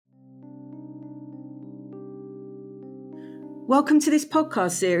Welcome to this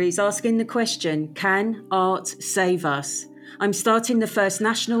podcast series asking the question, can art save us? I'm starting the first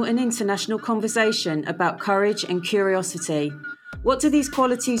national and international conversation about courage and curiosity. What do these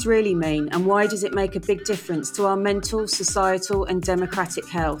qualities really mean, and why does it make a big difference to our mental, societal and democratic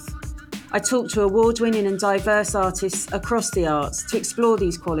health? I talk to award-winning and diverse artists across the arts to explore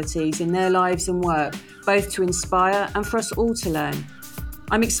these qualities in their lives and work, both to inspire and for us all to learn.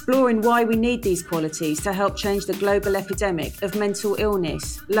 I'm exploring why we need these qualities to help change the global epidemic of mental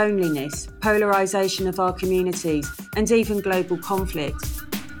illness, loneliness, polarisation of our communities, and even global conflict.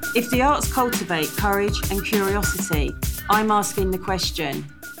 If the arts cultivate courage and curiosity, I'm asking the question,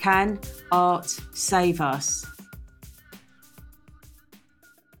 can art save us?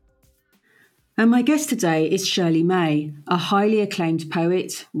 And my guest today is Shirley May, a highly acclaimed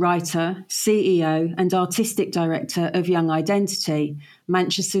poet, writer, CEO and artistic director of Young Identity,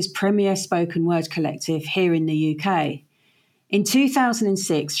 Manchester's premier spoken word collective here in the UK. In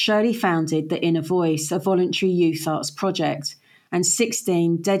 2006, Shirley founded The Inner Voice, a voluntary youth arts project, and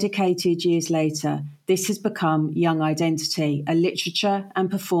 16 dedicated years later, this has become Young Identity, a literature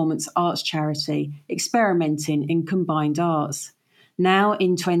and performance arts charity experimenting in combined arts. Now,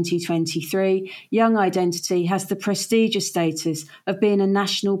 in 2023, Young Identity has the prestigious status of being a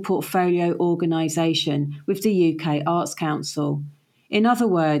national portfolio organisation with the UK Arts Council. In other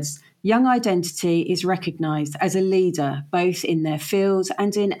words, Young Identity is recognised as a leader both in their field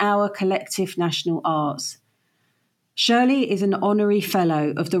and in our collective national arts. Shirley is an honorary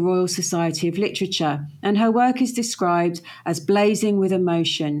fellow of the Royal Society of Literature, and her work is described as blazing with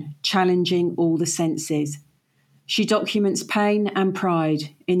emotion, challenging all the senses. She documents pain and pride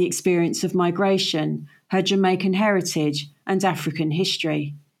in the experience of migration, her Jamaican heritage, and African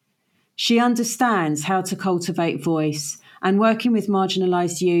history. She understands how to cultivate voice, and working with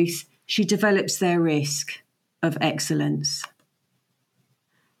marginalised youth, she develops their risk of excellence.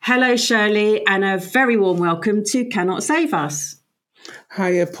 Hello, Shirley, and a very warm welcome to Cannot Save Us.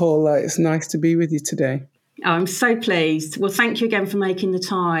 Hiya, Paula. It's nice to be with you today. I'm so pleased. Well, thank you again for making the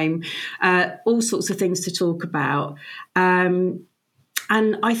time. All sorts of things to talk about. And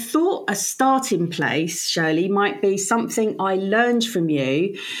I thought a starting place, Shirley, might be something I learned from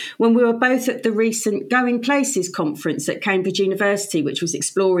you when we were both at the recent Going Places conference at Cambridge University, which was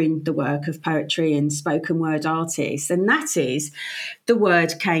exploring the work of poetry and spoken word artists. And that is, the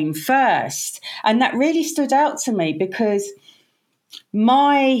word came first. And that really stood out to me because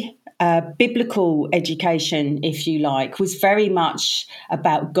my biblical education, if you like, was very much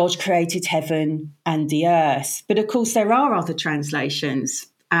about God created heaven and the earth. But of course, there are other translations,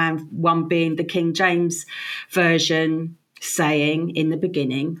 and one being the King James Version saying, in the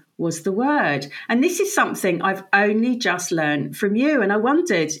beginning was the Word. And this is something I've only just learned from you. And I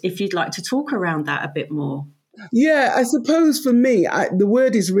wondered if you'd like to talk around that a bit more. Yeah, I suppose for me, the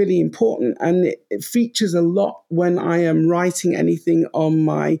word is really important, and it features a lot when I am writing anything on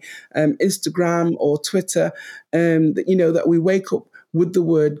my Instagram or Twitter. That we wake up with the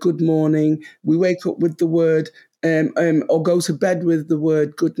word good morning, we wake up with the word or go to bed with the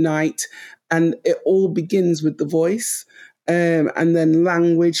word good night, and it all begins with the voice, and then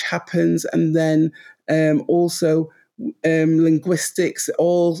language happens, and then also linguistics,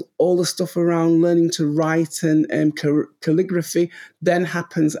 all the stuff around learning to write and calligraphy then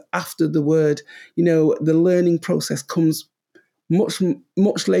happens after the word. The learning process comes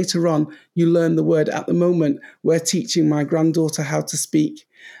much later on. You learn the word. At the moment, we're teaching my granddaughter how to speak,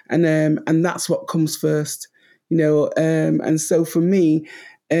 and that's what comes first. And so for me,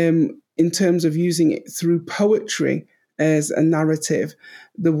 in terms of using it through poetry as a narrative,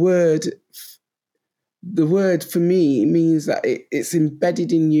 the word for me means that it's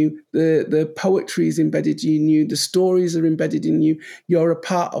embedded in you. The poetry is embedded in you. The stories are embedded in you. You're a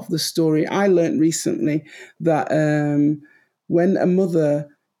part of the story. I learned recently that when a mother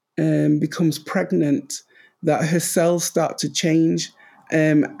becomes pregnant, that her cells start to change,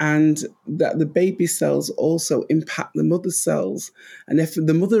 and that the baby cells also impact the mother's cells. And if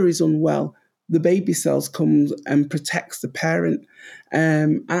the mother is unwell, the baby cells comes and protects the parent.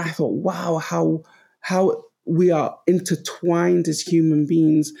 And I thought, wow, how we are intertwined as human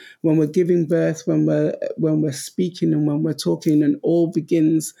beings when we're giving birth, when we're speaking and when we're talking, and all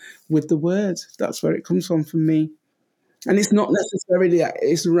begins with the word. That's where it comes from for me. And it's not necessarily that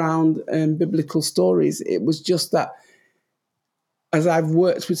it's around biblical stories. It was just that as I've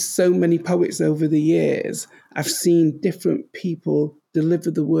worked with so many poets over the years, I've seen different people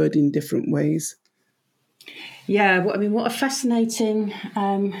deliver the word in different ways. Yeah, what a fascinating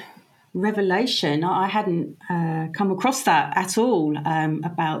revelation. I hadn't come across that at all,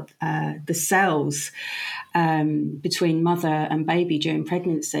 about the cells between mother and baby during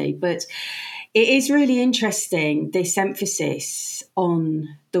pregnancy. But it is really interesting, this emphasis on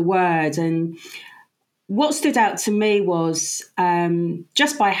the word. And what stood out to me was,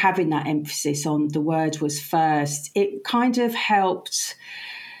 just by having that emphasis on the word was first, it kind of helped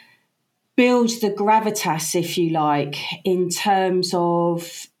build the gravitas, if you like, in terms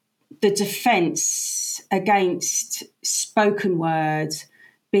of the defence against spoken word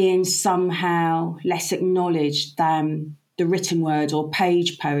being somehow less acknowledged than the written word or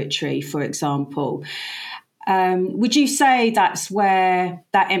page poetry, for example. Would you say that's where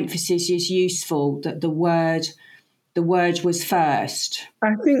that emphasis is useful, that the word was first?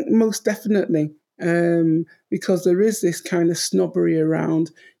 I think most definitely, because there is this kind of snobbery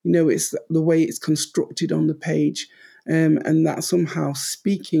around, it's the way it's constructed on the page, and that somehow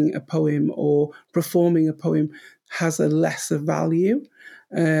speaking a poem or performing a poem has a lesser value.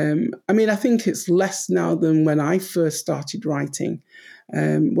 I think it's less now than when I first started writing,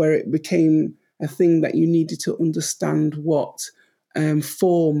 where it became a thing that you needed to understand what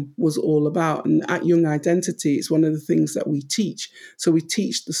form was all about. And at Young Identity, it's one of the things that we teach. So we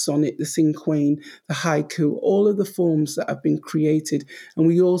teach the sonnet, the cinquain, the haiku, all of the forms that have been created. And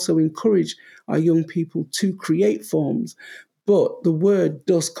we also encourage our young people to create forms. But the word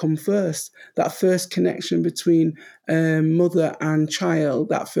does come first. That first connection between mother and child,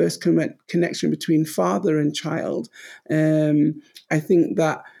 that first connection between father and child. I think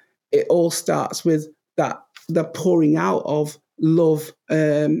that it all starts with that, the pouring out of love,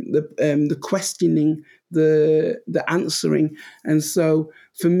 the questioning, the answering. And so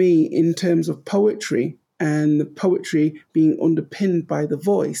for me, in terms of poetry, and the poetry being underpinned by the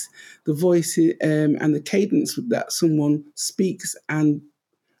voice and the cadence that someone speaks, and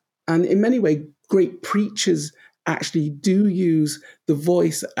in many ways, great preachers actually do use the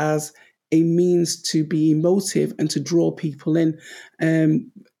voice as a means to be emotive and to draw people in,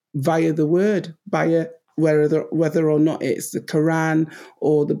 via the word, via whether or not it's the Quran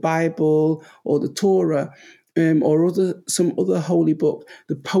or the Bible or the Torah, or some other holy book.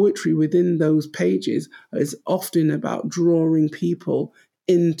 The poetry within those pages is often about drawing people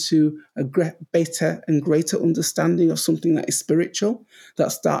into a better and greater understanding of something that is spiritual,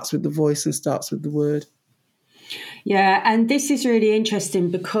 that starts with the voice and starts with the word. Yeah, and this is really interesting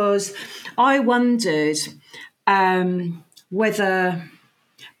because I wondered whether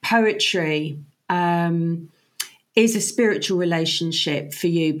poetry is a spiritual relationship for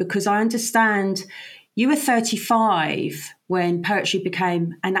you, because I understand you were 35 when poetry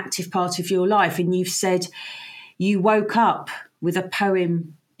became an active part of your life, and you've said you woke up with a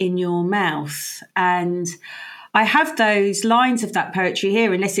poem in your mouth. And I have those lines of that poetry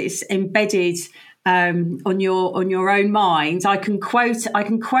here, unless it's embedded on your own mind. I can quote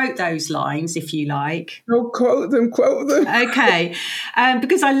those lines if you like. Oh, quote them. Okay,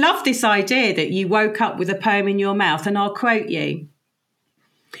 because I love this idea that you woke up with a poem in your mouth, and I'll quote you.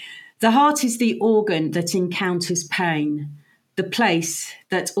 The heart is the organ that encounters pain, the place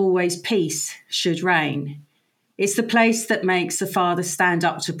that always peace should reign. It's the place that makes a father stand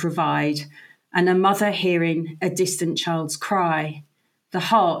up to provide, and a mother hearing a distant child's cry. The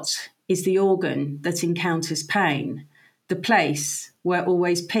heart is the organ that encounters pain, the place where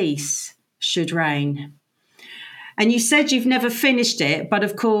always peace should reign. And you said you've never finished it, but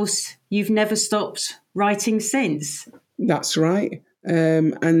of course you've never stopped writing since. That's right.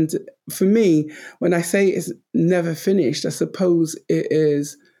 And for me, when I say it's never finished, I suppose it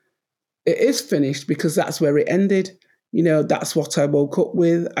is finished because that's where it ended. That's what I woke up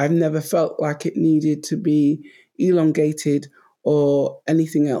with. I've never felt like it needed to be elongated or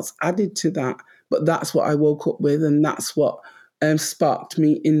anything else added to that. But that's what I woke up with, and that's what sparked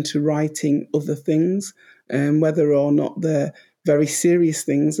me into writing other things, whether or not they're very serious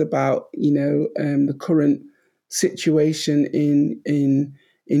things about, the current situation in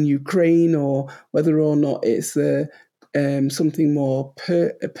Ukraine, or whether or not it's something more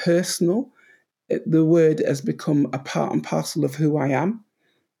personal. The word has become a part and parcel of who I am.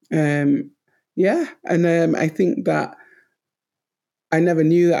 I think that I never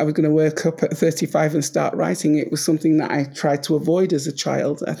knew that I was going to wake up at 35 and start writing. It was something that I tried to avoid as a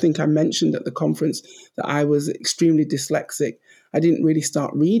child. I think I mentioned at the conference that I was extremely dyslexic. I didn't really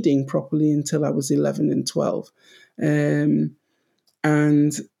start reading properly until I was 11 and 12. And,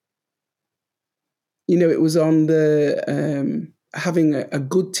 it was on the having a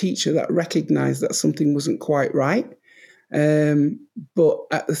good teacher that recognized that something wasn't quite right. But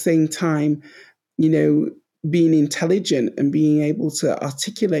at the same time, being intelligent and being able to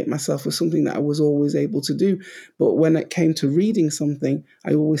articulate myself was something that I was always able to do. But when it came to reading something,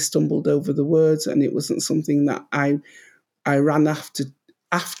 I always stumbled over the words, and it wasn't something that I ran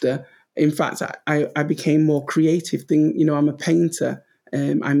after. In fact, I became more creative. I'm a painter.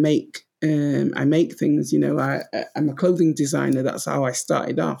 I make things. I'm a clothing designer. That's how I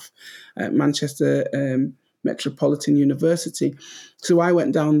started off at Manchester Metropolitan University. So I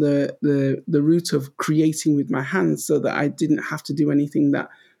went down the route of creating with my hands, so that I didn't have to do anything that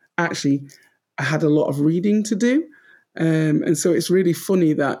actually I had a lot of reading to do. And so it's really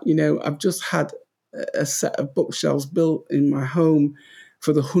funny that I've just had a set of bookshelves built in my home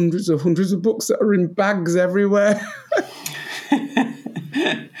for the hundreds of books that are in bags everywhere. And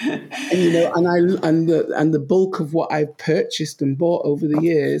the bulk of what I've purchased and bought over the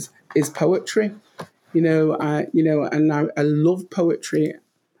years is poetry. I love poetry.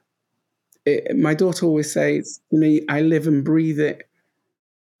 My daughter always says to me, I live and breathe it.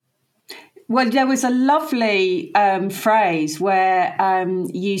 Well, there was a lovely phrase where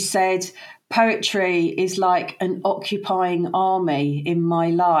you said, poetry is like an occupying army in my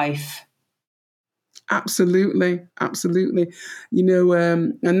life. Absolutely. And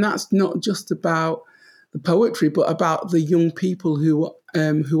that's not just about the poetry, but about the young people who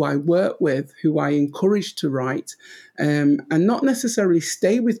I work with, who I encourage to write, and not necessarily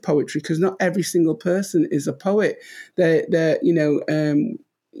stay with poetry, because not every single person is a poet. They're at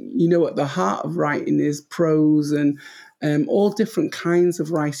the heart of writing is prose and all different kinds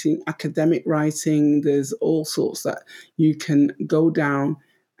of writing, academic writing. There's all sorts that you can go down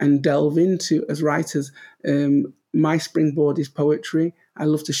and delve into as writers. My springboard is poetry. I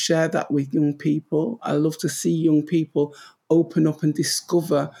love to share that with young people. I love to see young people open up and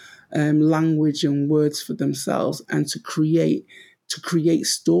discover language and words for themselves, and to create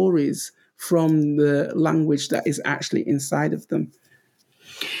stories from the language that is actually inside of them.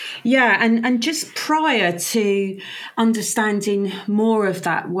 Yeah, and just prior to understanding more of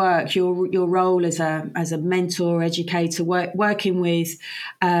that work, your role as a mentor, educator, working with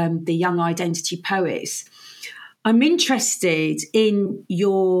the young identity poets, I'm interested in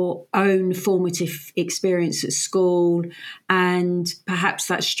your own formative experience at school, and perhaps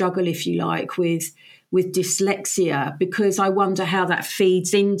that struggle, if you like, with dyslexia, because I wonder how that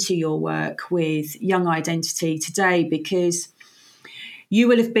feeds into your work with young identity today, because you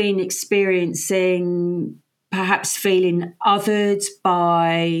will have been experiencing, perhaps feeling othered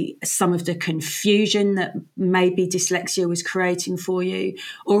by some of the confusion that maybe dyslexia was creating for you,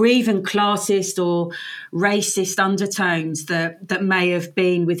 or even classist or racist undertones that may have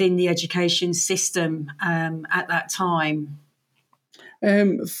been within the education system at that time.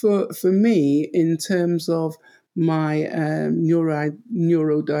 For me, in terms of my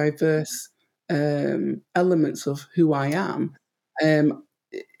neurodiverse elements of who I am, um,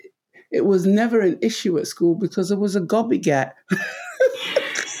 it was never an issue at school because I was a gobbygat.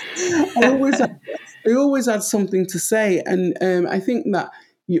 I always had something to say, and I think that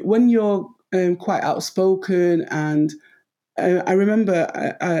when you're quite outspoken, and I remember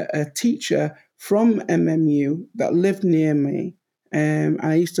a teacher from MMU that lived near me, and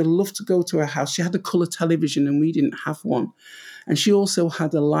I used to love to go to her house. She had a colour television and we didn't have one. And she also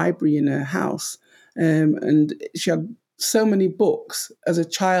had a library in her house. And she had so many books. As a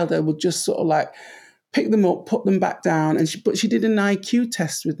child, I would just sort of like pick them up, put them back down. But she did an IQ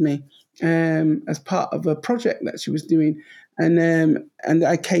test with me as part of a project that she was doing. And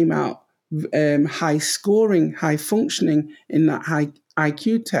I came out high scoring, high functioning in that high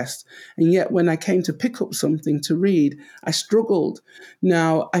IQ test. And yet when I came to pick up something to read, I struggled.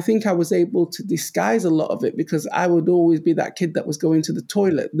 Now, I think I was able to disguise a lot of it because I would always be that kid that was going to the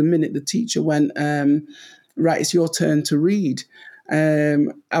toilet the minute the teacher went, right, it's your turn to read.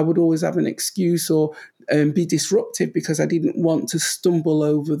 I would always have an excuse or be disruptive because I didn't want to stumble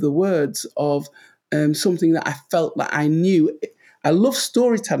over the words of something that I felt that I knew. I love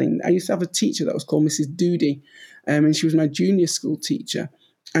storytelling. I used to have a teacher that was called Mrs. Doody, and she was my junior school teacher.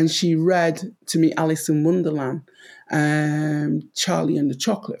 And she read to me Alice in Wonderland, Charlie and the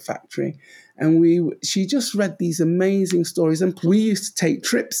Chocolate Factory. And she just read these amazing stories. And we used to take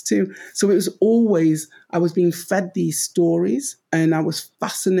trips too. So it was always, I was being fed these stories, and I was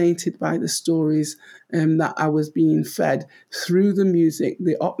fascinated by the stories that I was being fed through the music,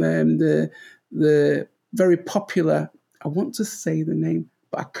 the very popular, I want to say the name,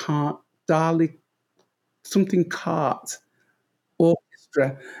 but I can't, Dali, something Cart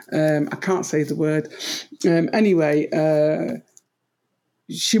Orchestra. I can't say the word. Anyway,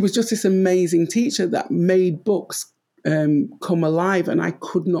 she was just this amazing teacher that made books come alive, and I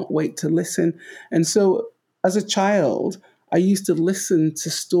could not wait to listen. And so as a child, I used to listen to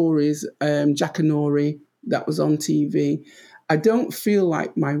stories, Jackanory, that was on TV. I don't feel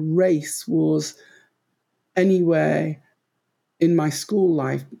like my race was anywhere in my school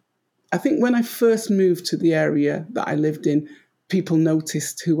life. I think when I first moved to the area that I lived in, people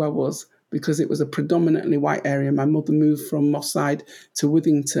noticed who I was because it was a predominantly white area. My mother moved from Moss Side to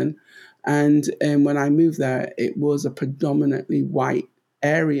Withington. And when I moved there, it was a predominantly white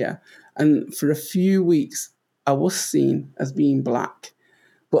area. And for a few weeks, I was seen as being black,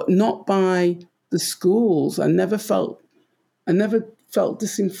 but not by the schools. I never felt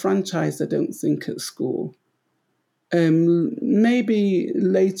disenfranchised, I don't think, at school. Maybe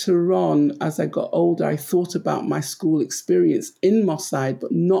later on, as I got older, I thought about my school experience in Moss Side,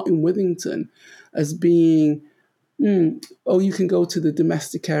 but not in Withington, as being, oh, you can go to the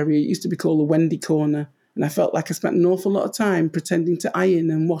domestic area. It used to be called the Wendy Corner. And I felt like I spent an awful lot of time pretending to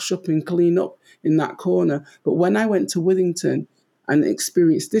iron and wash up and clean up in that corner. But when I went to Withington and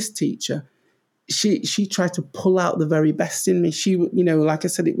experienced this teacher, she tried to pull out the very best in me. She, like I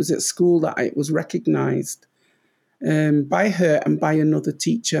said, it was at school that it was recognized by her and by another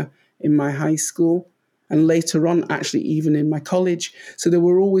teacher in my high school, and later on, actually, even in my college. So there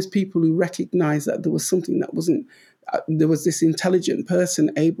were always people who recognized that there was something that wasn't, there was this intelligent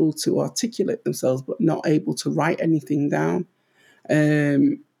person able to articulate themselves, but not able to write anything down.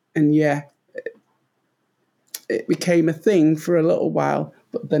 And yeah, it became a thing for a little while,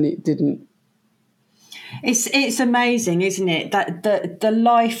 but then it didn't. It's amazing, isn't it, that the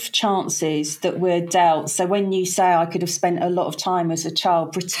life chances that we're dealt. So when you say I could have spent a lot of time as a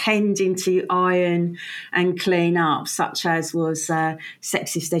child pretending to iron and clean up, such as was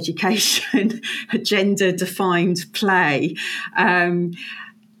sexist education, gender-defined play,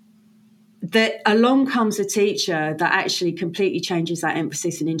 that along comes a teacher that actually completely changes that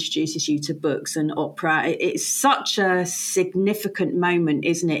emphasis and introduces you to books and opera. It's such a significant moment,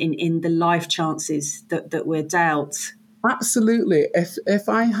 isn't it, in the life chances that we're dealt. Absolutely. If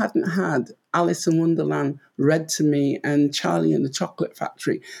I hadn't had Alice in Wonderland read to me and Charlie and the Chocolate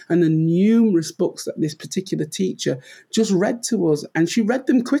Factory and the numerous books that this particular teacher just read to us, and she read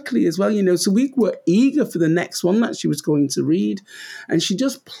them quickly as well, so we were eager for the next one that she was going to read. And she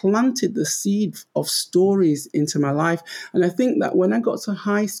just planted the seed of stories into my life. And I think that when I got to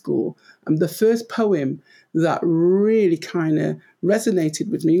high school, the first poem that really kind of resonated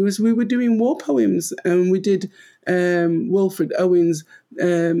with me was we were doing war poems, and we did Wilfred Owen's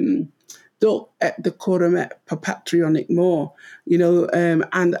Dulc et decorum et patrionic more,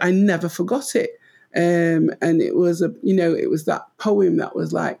 and I never forgot it. And it was it was that poem that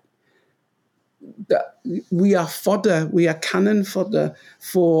was like, that we are fodder, we are cannon fodder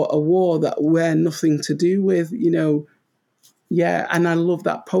for a war that we're nothing to do with, Yeah, and I love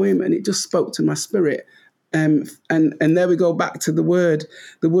that poem, and it just spoke to my spirit. And there we go back to the word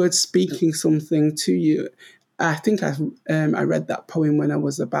speaking something to you. I think I read that poem when I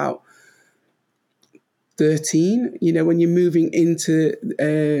was about 13. When you're moving into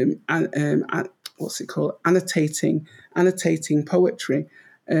what's it called, annotating poetry,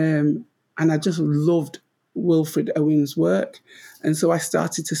 and I just loved Wilfred Owen's work, and so I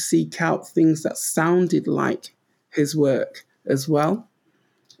started to seek out things that sounded like his work as well.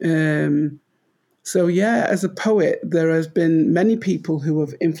 So yeah, as a poet, there has been many people who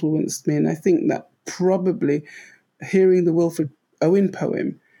have influenced me, and I think that probably hearing the Wilfred Owen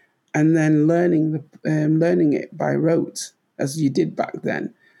poem and then learning it by rote, as you did back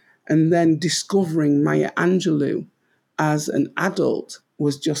then, and then discovering Maya Angelou as an adult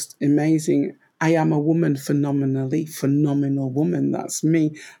was just amazing. I am a woman, phenomenal woman. That's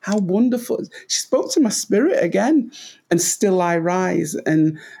me. How wonderful. She spoke to my spirit again. And still I rise.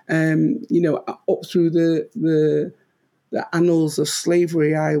 And, up through the annals of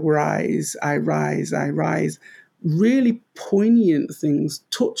slavery, I rise. Really poignant things,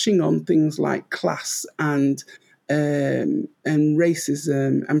 touching on things like class and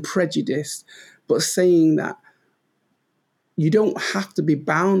racism and prejudice, but saying that you don't have to be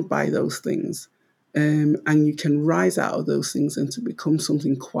bound by those things, and you can rise out of those things and to become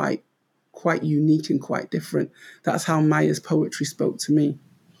something quite unique and quite different. That's how Maya's poetry spoke to me.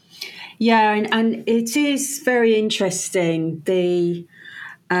 Yeah, and it is very interesting, the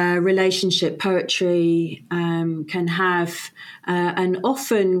relationship poetry can have, and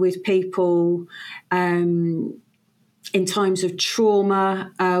often with people in times of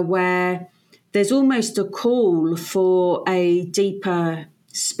trauma, where there's almost a call for a deeper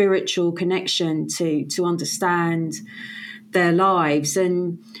spiritual connection to understand their lives.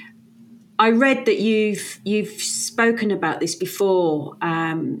 And I read that you've spoken about this before,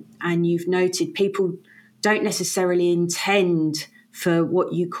 and you've noted people don't necessarily intend for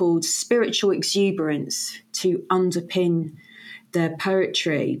what you called spiritual exuberance to underpin their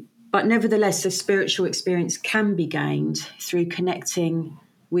poetry. But nevertheless, a spiritual experience can be gained through connecting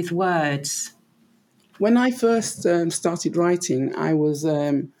with words. When I first started writing, I was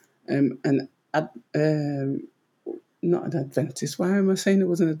an not an Adventist. Why am I saying I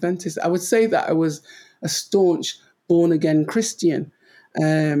was an Adventist? I would say that I was a staunch born again Christian,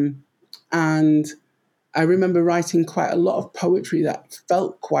 and I remember writing quite a lot of poetry that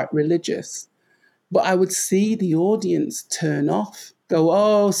felt quite religious. But I would see the audience turn off, go,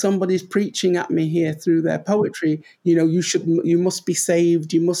 "Oh, somebody's preaching at me here through their poetry. You must be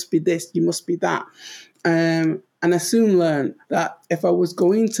saved. You must be this. You must be that." And I soon learned that if I was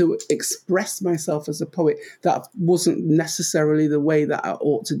going to express myself as a poet, that wasn't necessarily the way that I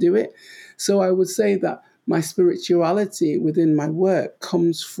ought to do it. So I would say that my spirituality within my work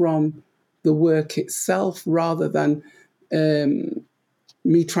comes from the work itself rather than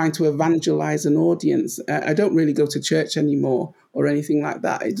me trying to evangelize an audience. I don't really go to church anymore or anything like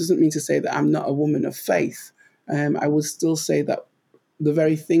that. It doesn't mean to say that I'm not a woman of faith. I would still say that the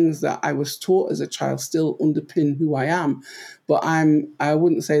very things that I was taught as a child still underpin who I am. But I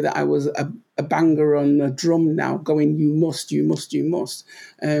wouldn't say that I was a banger on a drum now going, you must, you must, you must.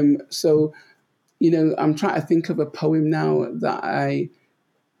 So, I'm trying to think of a poem now that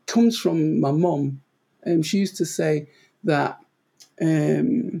comes from my mum. She used to say that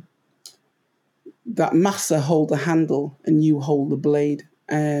that massa hold the handle and you hold the blade.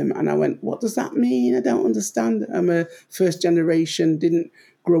 And I went, what does that mean? I don't understand. I'm a first generation, didn't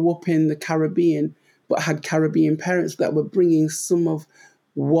grow up in the Caribbean, but had Caribbean parents that were bringing some of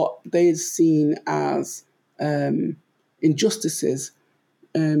what they had seen as injustices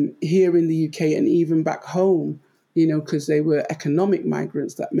here in the UK and even back home, because they were economic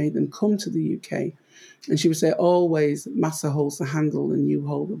migrants that made them come to the UK. And she would say, always, massa holds the handle and you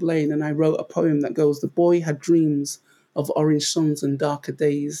hold the blade. And I wrote a poem that goes, the boy had dreams of orange suns and darker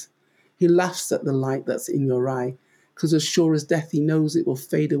days. He laughs at the light that's in your eye, because as sure as death, he knows it will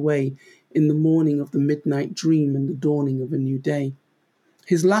fade away in the morning of the midnight dream and the dawning of a new day.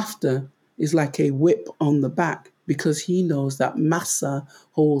 His laughter is like a whip on the back, because he knows that massa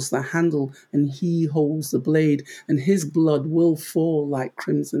holds the handle and he holds the blade, and his blood will fall like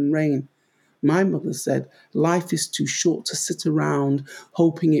crimson rain. My mother said, life is too short to sit around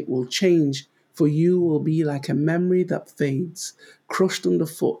hoping it will change, for you will be like a memory that fades, crushed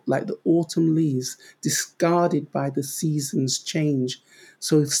underfoot like the autumn leaves, discarded by the seasons' change.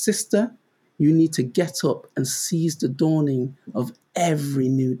 So, sister, you need to get up and seize the dawning of every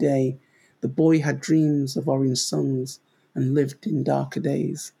new day. The boy had dreams of orange suns and lived in darker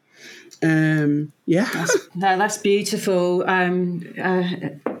days. Yeah. That's beautiful.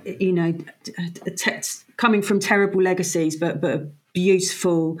 Coming from terrible legacies, but a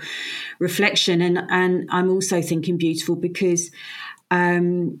beautiful reflection. And I'm also thinking beautiful because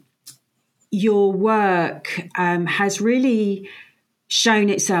your work has really shown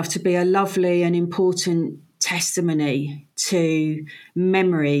itself to be a lovely and important testimony to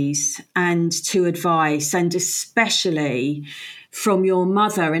memories and to advice, and especially from your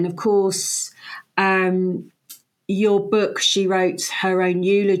mother. And of course, your book, she wrote her own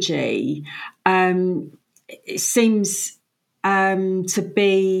eulogy. It seems to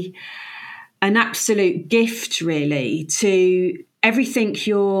be an absolute gift, really, to everything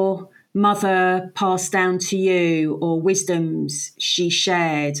your mother passed down to you or wisdoms she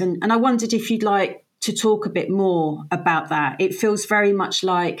shared. And I wondered if you'd like to talk a bit more about that. It feels very much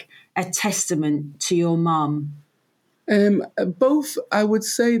like a testament to your mum. Both, I would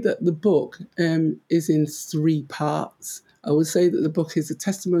say that the book is in 3 parts. I would say that the book is a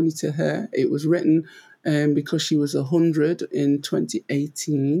testimony to her. It was written because she was 100 in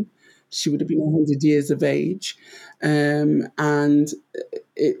 2018. She would have been 100 years of age. And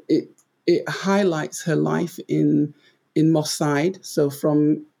it highlights her life in Moss Side, so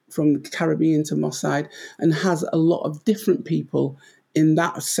from the Caribbean to Moss Side, and has a lot of different people in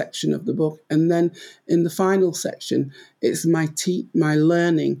that section of the book. And then in the final section, it's my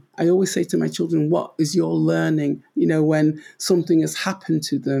learning. I always say to my children, what is your learning? When something has happened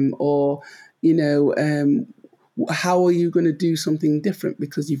to them, or, how are you going to do something different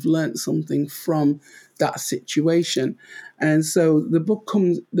because you've learned something from that situation? And so the book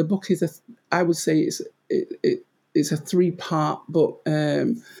is I would say it's a 3-part book.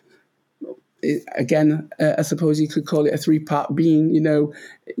 I suppose you could call it a 3-part being.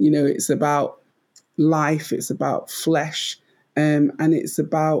 It's about life, it's about flesh, and it's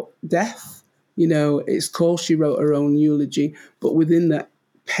about death. It's called She Wrote Her Own Eulogy, but within the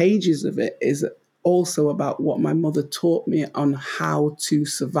pages of it is also about what my mother taught me on how to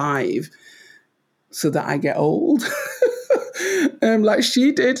survive so that I get old. Like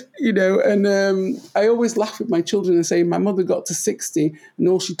she did, and I always laugh with my children and say my mother got to 60 and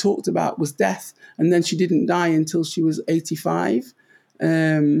all she talked about was death, and then she didn't die until she was 85.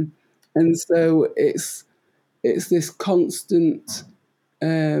 And so it's this constant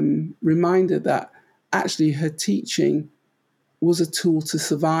reminder that actually her teaching was a tool to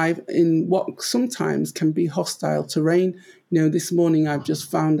survive in what sometimes can be hostile terrain. This morning I've just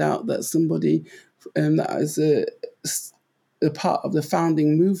found out that somebody that is a part of the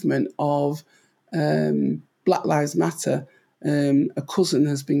founding movement of Black Lives Matter, a cousin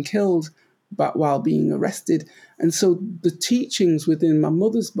has been killed while being arrested. And so the teachings within my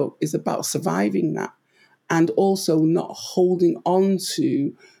mother's book is about surviving that, and also not holding on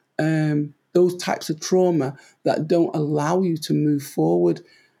to those types of trauma that don't allow you to move forward,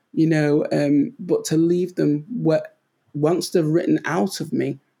 but to leave them once they're written out of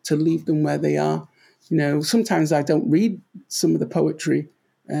me, to leave them where they are. Sometimes I don't read some of the poetry.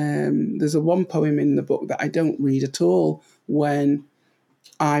 There's one poem in the book that I don't read at all when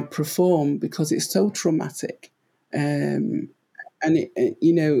I perform because it's so traumatic. And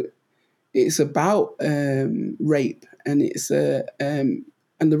it's about rape, and it's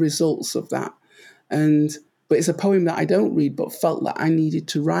and the results of that. But it's a poem that I don't read, but felt that I needed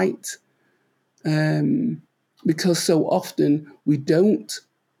to write, because so often we don't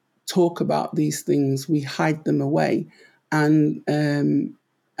talk about these things, we hide them away, and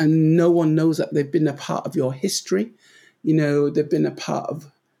no one knows that they've been a part of your history. They've been a part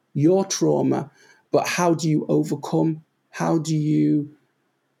of your trauma. But how do you overcome? How do you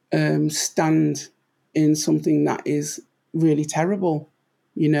stand in something that is really terrible?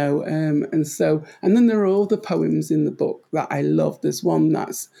 And then there are other poems in the book that I love. There's one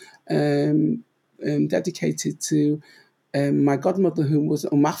that's dedicated to my godmother, who was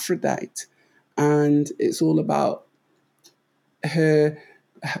hermaphrodite, and it's all about her.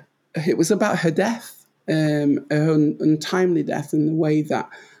 It was about her death, her untimely death, and the way that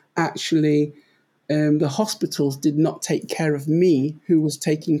actually the hospitals did not take care of me, who was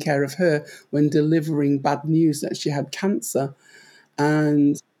taking care of her, when delivering bad news that she had cancer.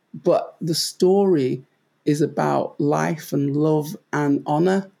 But the story is about life and love and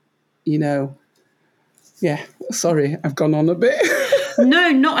honor, Yeah, sorry, I've gone on a bit.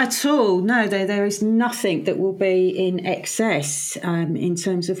 No, not at all. No, there is nothing that will be in excess in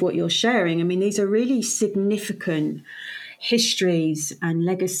terms of what you're sharing. I mean, these are really significant histories and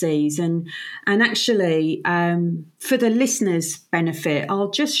legacies. And actually, for the listeners' benefit,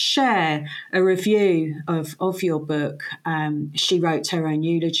 I'll just share a review of your book. She wrote her own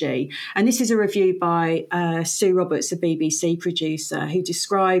eulogy. And this is a review by Sue Roberts, a BBC producer, who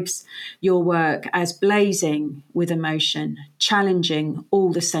describes your work as blazing with emotion, challenging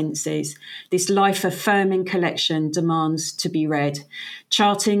all the senses. This life-affirming collection demands to be read.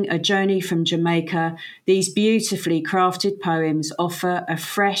 Charting a journey from Jamaica, these beautifully crafted poems offer a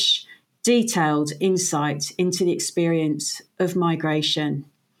fresh, detailed insight into the experience of migration.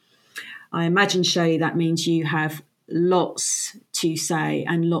 I imagine, Shirley, that means you have lots to say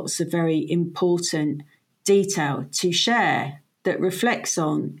and lots of very important detail to share that reflects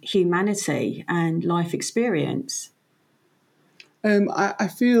on humanity and life experience. I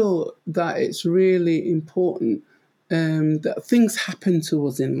feel that it's really important that things happen to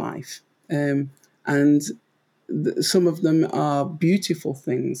us in life, and some of them are beautiful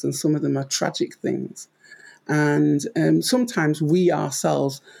things and some of them are tragic things. And sometimes we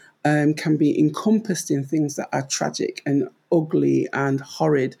ourselves can be encompassed in things that are tragic and ugly and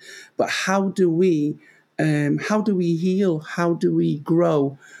horrid. But how do we heal? How do we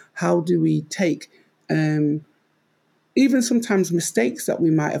grow? How do we take even sometimes mistakes that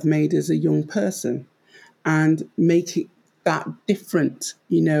we might have made as a young person and make it that different,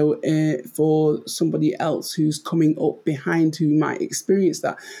 for somebody else who's coming up behind who might experience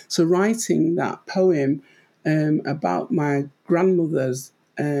that. So writing that poem about my grandmother's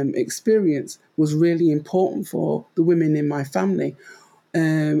experience was really important for the women in my family.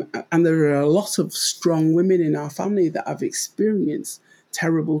 And there are a lot of strong women in our family that have experienced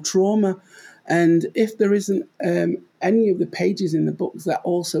terrible trauma. And if there isn't any of the pages in the books that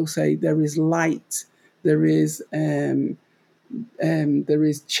also say there is light, there is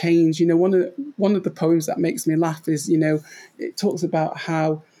change. One of the poems that makes me laugh is, it talks about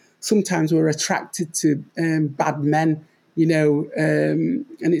how sometimes we're attracted to bad men, and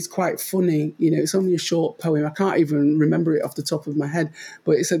it's quite funny. It's only a short poem. I can't even remember it off the top of my head,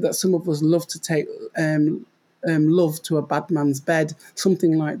 but it said that some of us love to take love to a bad man's bed,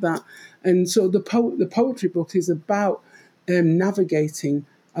 something like that. And so the poetry book is about navigating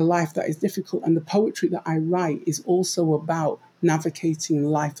a life that is difficult, and the poetry that I write is also about navigating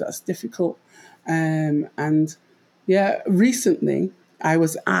life that's difficult. And yeah, recently I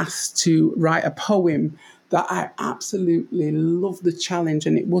was asked to write a poem that I absolutely love the challenge,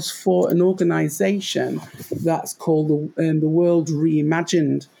 and it was for an organisation that's called the World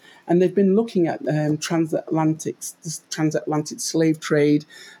Reimagined, and they've been looking at this transatlantic slave trade,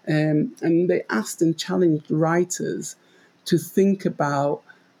 and they asked and challenged writers to think about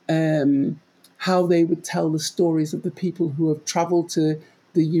how they would tell the stories of the people who have travelled to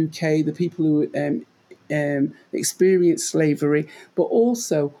the UK, the people who experienced slavery, but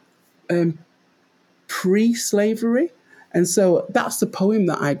also pre-slavery. And so that's the poem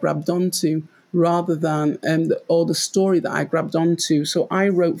that I grabbed onto rather than, or the story that I grabbed onto. So I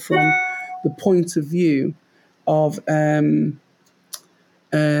wrote from the point of view of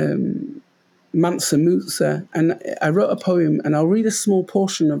Mansa Musa, and I wrote a poem, and I'll read a small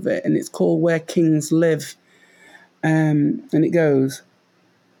portion of it, and it's called Where Kings Live. And it goes,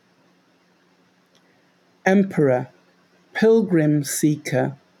 Emperor, pilgrim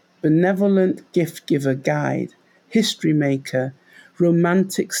seeker, benevolent gift giver guide, history maker,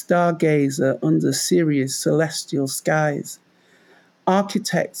 romantic stargazer under Sirius celestial skies,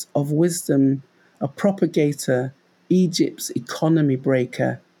 architect of wisdom, a propagator, Egypt's economy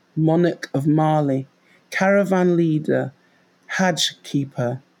breaker, monarch of Mali, caravan leader, Hajj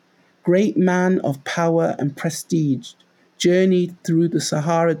keeper, great man of power and prestige, journeyed through the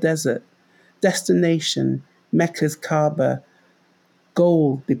Sahara Desert, destination, Mecca's Kaaba,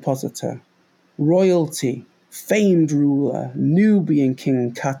 gold depositor, royalty, famed ruler, Nubian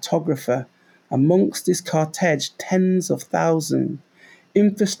king, cartographer, amongst this cartege tens of thousands,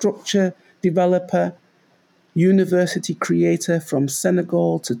 infrastructure developer, university creator from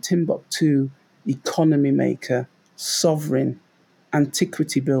Senegal to Timbuktu, economy maker, sovereign,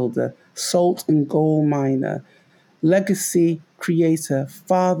 antiquity builder, salt and gold miner, legacy creator,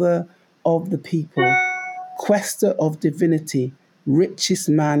 father of the people, quester of divinity, richest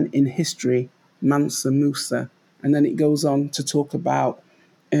man in history, Mansa Musa. And then it goes on to talk about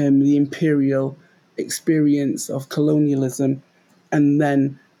the imperial experience of colonialism, and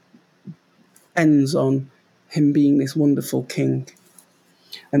then ends on him being this wonderful king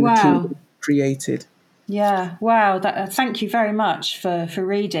and the kingdom created. Yeah, wow. Thank you very much for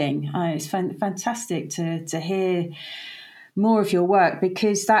reading. It's fantastic to hear more of your work,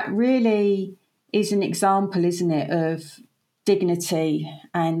 because that really is an example, isn't it, of dignity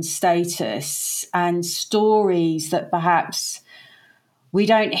and status and stories that perhaps we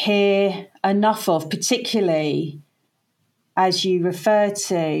don't hear enough of, particularly as you refer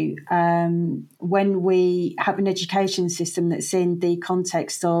to, when we have an education system that's in the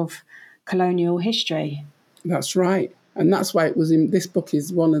context of colonial history. That's right. And that's why this book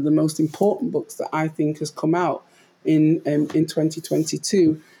is one of the most important books that I think has come out in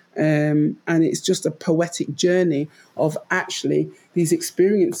 2022. And it's just a poetic journey of actually these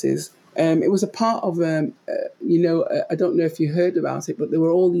experiences. It was a part of, I don't know if you heard about it, but there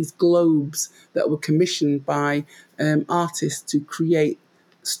were all these globes that were commissioned by artists to create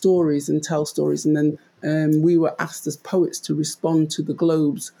stories and tell stories. And then we were asked as poets to respond to the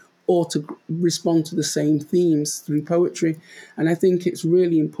globes, or to respond to the same themes through poetry. And I think it's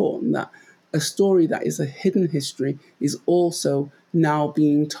really important that a story that is a hidden history is also now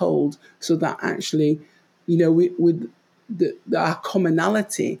being told, so that actually, with our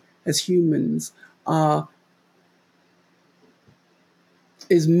commonality as humans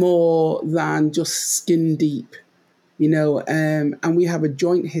is more than just skin deep, and we have a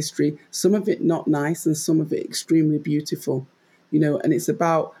joint history, some of it not nice and some of it extremely beautiful, and it's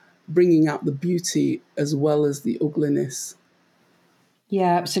about bringing out the beauty as well as the ugliness.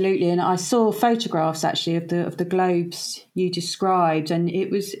 Yeah, absolutely. And I saw photographs actually of the globes you described, and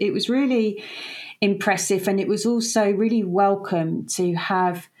it was really impressive, and it was also really welcome to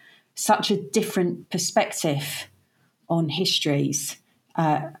have such a different perspective on histories.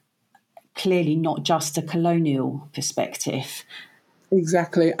 Clearly, not just a colonial perspective.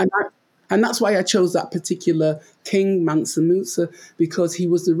 Exactly, and that's why I chose that particular king, Mansa Musa, because he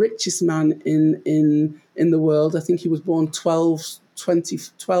was the richest man in the world. I think he was born 12,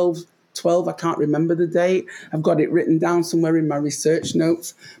 I can't remember the date. I've got it written down somewhere in my research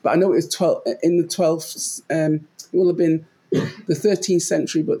notes, but I know it was 12 in the 12th. It will have been the 13th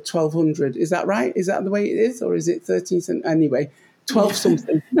century, but 1200. Is that right? Is that the way it is, or is it 13th century? Anyway, 12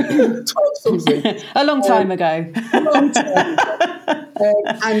 something. 12 something. A long time ago. A long time ago.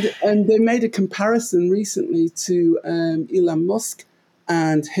 And they made a comparison recently to Elon Musk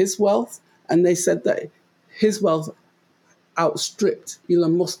and his wealth. And they said that his wealth outstripped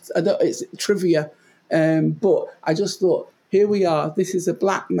Elon Musk. It's trivia, but I just thought, here we are. This is a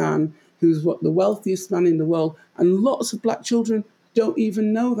black man who's the wealthiest man in the world, and lots of black children don't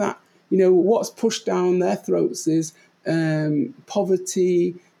even know that. What's pushed down their throats is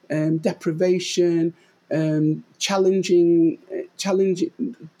poverty, deprivation, challenging,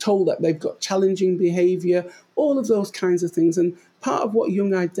 told that they've got challenging behaviour, all of those kinds of things. And part of what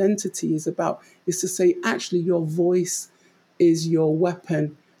Young Identity is about is to say, actually, your voice is your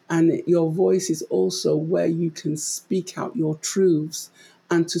weapon, and your voice is also where you can speak out your truths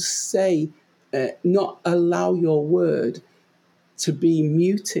and to say, not allow your word to be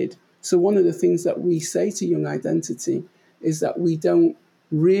muted. So one of the things that we say to Young Identity is that we don't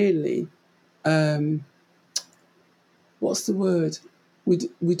really, what's the word?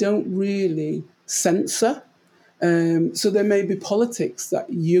 We don't really censor. So there may be politics that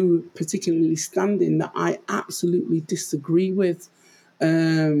you particularly stand in that I absolutely disagree with.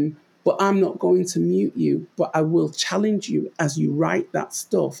 But I'm not going to mute you, but I will challenge you as you write that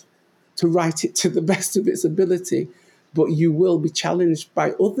stuff to write it to the best of its ability. But you will be challenged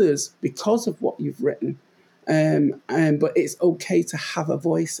by others because of what you've written. But it's okay to have a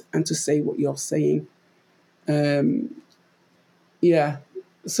voice and to say what you're saying. Yeah.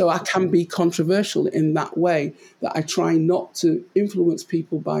 So I can be controversial in that way, that I try not to influence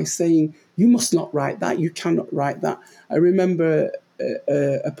people by saying, you must not write that, you cannot write that. I remember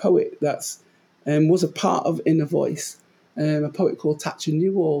a poet that was a part of Inner Voice, a poet called Thatcher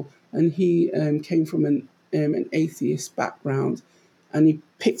Newall, and he came from an atheist background, and he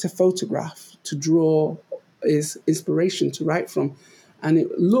picked a photograph to draw his inspiration to write from, and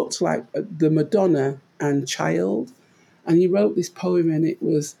it looked like the Madonna and Child. And he wrote this poem, and it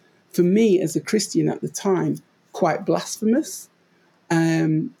was, for me as a Christian at the time, quite blasphemous.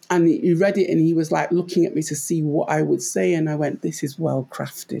 And he read it, and he was like looking at me to see what I would say. And I went, this is well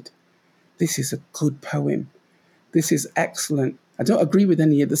crafted. This is a good poem. This is excellent. I don't agree with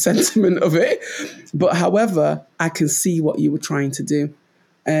any of the sentiment of it, but however, I can see what you were trying to do.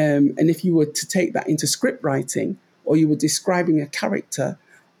 And if you were to take that into script writing, or you were describing a character,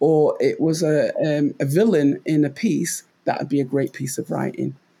 or it was a villain in a piece, that would be a great piece of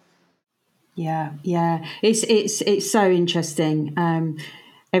writing. Yeah. It's so interesting.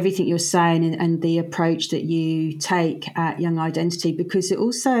 Everything you're saying and the approach that you take at Young Identity, because it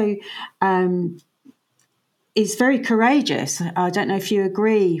also is very courageous. I don't know if you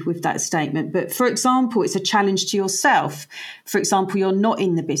agree with that statement, but for example, it's a challenge to yourself. For example, you're not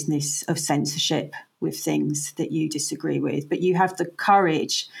in the business of censorship with things that you disagree with, but you have the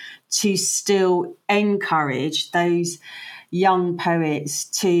courage to still encourage those young poets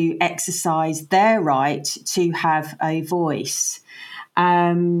to exercise their right to have a voice.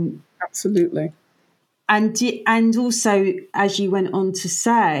 Absolutely. And also, as you went on to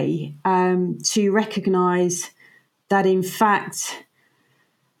say, to recognise that, in fact,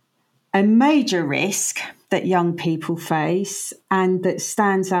 a major risk that young people face and that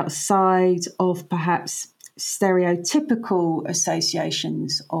stands outside of perhaps stereotypical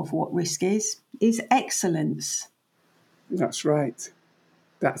associations of what risk is excellence. That's right.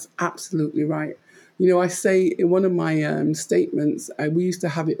 That's absolutely right. I say in one of my statements, we used to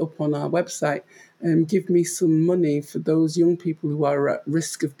have it up on our website, give me some money for those young people who are at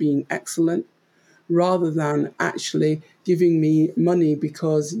risk of being excellent, rather than actually giving me money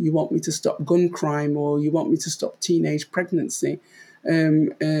because you want me to stop gun crime or you want me to stop teenage pregnancy.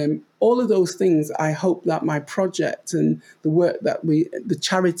 All of those things, I hope that my project and the work that the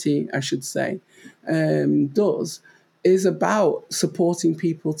charity, I should say, does, is about supporting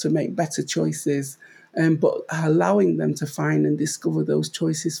people to make better choices, but allowing them to find and discover those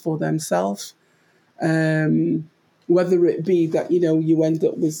choices for themselves. Whether it be that, you end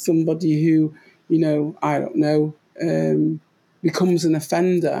up with somebody who, I don't know, becomes an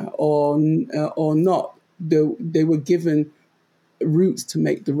offender or not. They were given routes to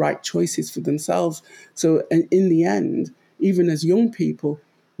make the right choices for themselves. So in the end, even as young people,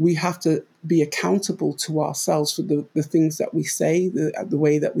 we have to be accountable to ourselves for the things that we say, the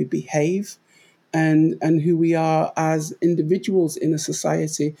way that we behave, and who we are as individuals in a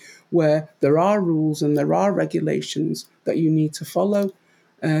society where there are rules and there are regulations that you need to follow.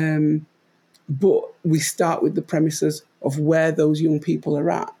 But we start with the premises of where those young people are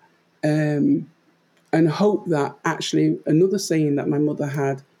at, and hope that actually, another saying that my mother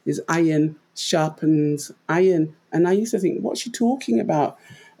had is iron sharpens iron. And I used to think, what's she talking about?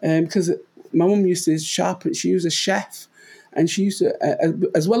 Because my mum used to sharpen, she was a chef. And she used to,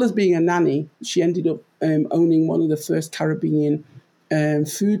 as well as being a nanny, she ended up owning one of the first Caribbean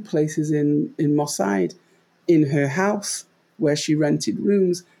food places in Moss Side in her house where she rented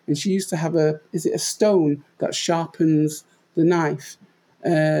rooms. And she used to have is it a stone that sharpens the knife?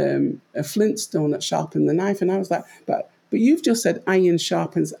 A flint stone that sharpened the knife. And I was like, but you've just said iron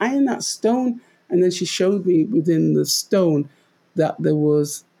sharpens iron, that stone. And then she showed me within the stone that there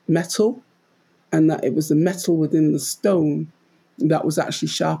was metal, and that it was the metal within the stone that was actually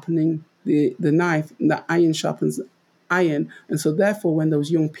sharpening the knife, and that iron sharpens iron. And so therefore, when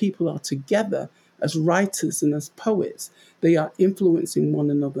those young people are together as writers and as poets, they are influencing one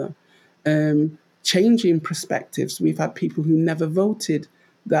another, changing perspectives. We've had people who never voted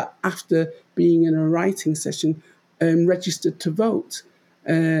that after being in a writing session registered to vote.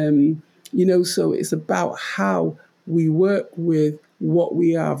 So it's about how we work with what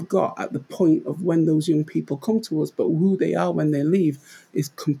we have got at the point of when those young people come to us, but who they are when they leave is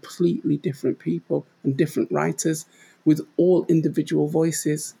completely different people and different writers with all individual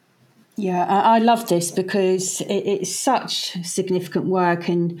voices. Yeah, I love this because it's such significant work,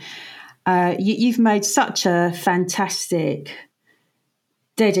 and you've made such a fantastic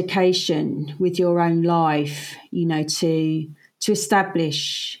dedication with your own life, to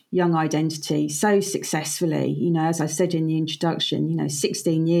establish Young Identity so successfully. As I said in the introduction,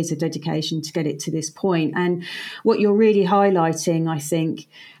 16 years of dedication to get it to this point. And what you're really highlighting, I think,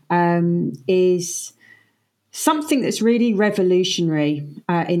 is something that's really revolutionary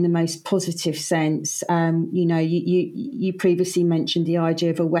in the most positive sense. You previously mentioned the idea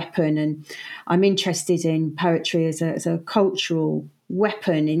of a weapon, and I'm interested in poetry as a cultural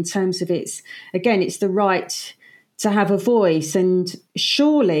weapon in terms of it's the right to have a voice. And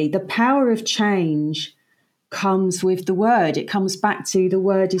surely the power of change comes with the word. It comes back to the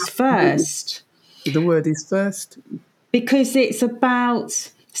word is first. The word is first. Because it's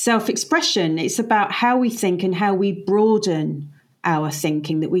about self-expression. It's about how we think and how we broaden our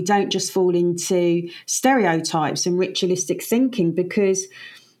thinking, that we don't just fall into stereotypes and ritualistic thinking. Because,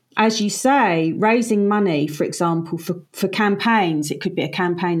 as you say, raising money, for example, for campaigns, it could be a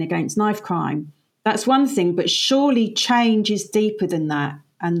campaign against knife crime. That's one thing, but surely change is deeper than that,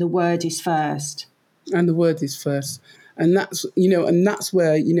 and the word is first. And the word is first. And that's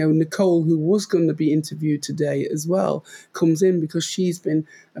where, Nicole, who was going to be interviewed today as well, comes in, because she's been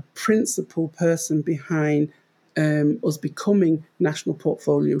a principal person behind us becoming National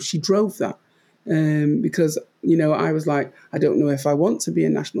Portfolio. She drove that because, I was like, I don't know if I want to be a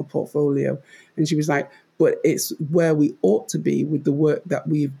National Portfolio. And she was like, but it's where we ought to be with the work that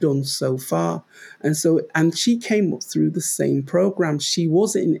we've done so far. And she came up through the same program. She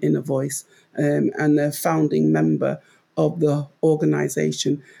was in Inner Voice and a founding member of the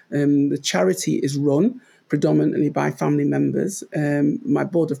organisation. The charity is run predominantly by family members. My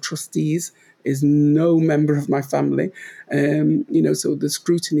board of trustees is no member of my family. So the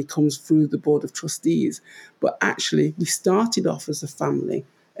scrutiny comes through the board of trustees. But actually, we started off as a family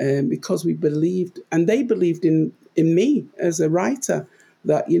because we believed, and they believed in me as a writer,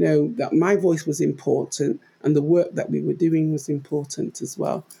 that, that my voice was important and the work that we were doing was important as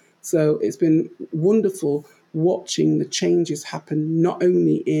well. So it's been wonderful watching the changes happen, not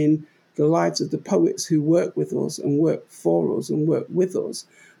only in the lives of the poets who work with us and work for us and work with us,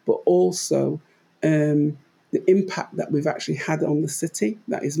 but also the impact that we've actually had on the city,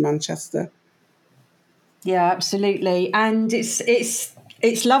 that is Manchester. Yeah, absolutely. And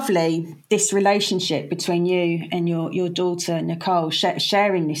it's lovely, this relationship between you and your daughter, Nicole,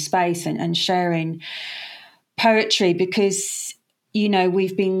 sharing this space and sharing poetry, because,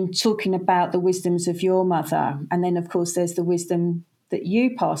 we've been talking about the wisdoms of your mother. And then, of course, there's the wisdom that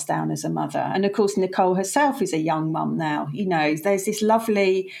you passed down as a mother. And of course, Nicole herself is a young mum now. There's this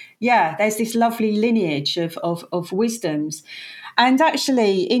lovely lineage of wisdoms. And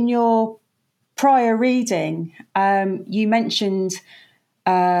actually, in your prior reading, you mentioned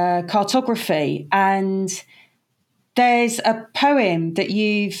cartography, and there's a poem that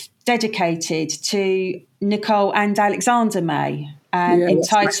you've dedicated to Nicole and Alexander May,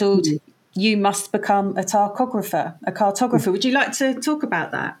 entitled "You Must Become a Cartographer." Would you like to talk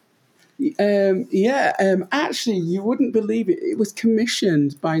about that? Actually, you wouldn't believe it. It was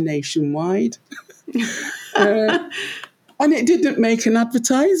commissioned by Nationwide. And it didn't make an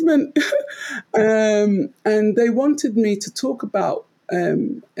advertisement. And they wanted me to talk about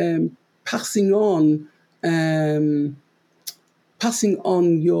passing on passing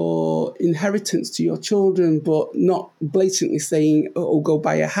on your inheritance to your children, but not blatantly saying, "Oh, go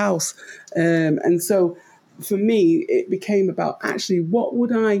buy a house." And so, for me, it became about actually what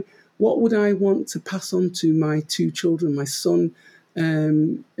would I want to pass on to my two children, my son,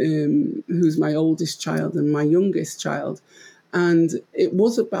 who's my oldest child, and my youngest child. And it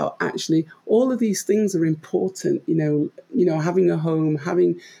was about actually all of these things are important, having a home,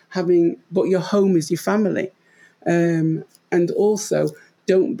 having, but your home is your family. And also,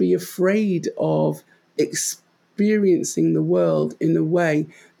 don't be afraid of experiencing the world in a way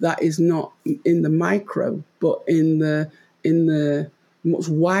that is not in the micro, but in the much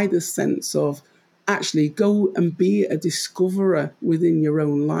wider sense of actually go and be a discoverer within your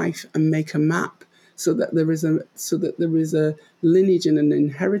own life and make a map so that there is a lineage and an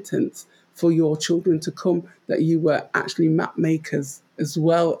inheritance for your children to come, that you were actually map makers as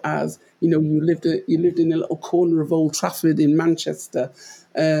well as, you lived in a little corner of Old Trafford in Manchester,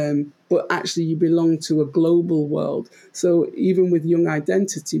 but actually you belong to a global world. So even with Young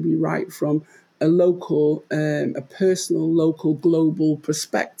Identity, we write from a local, a personal, local, global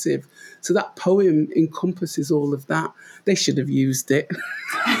perspective. So that poem encompasses all of that. They should have used it.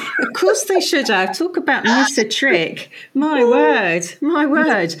 Of course they should have. Talk about miss a trick. My word.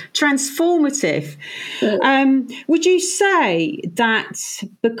 Transformative. Would you say that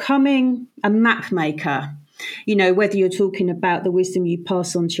becoming a map maker, whether you're talking about the wisdom you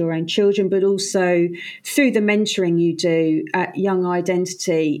pass on to your own children, but also through the mentoring you do at Young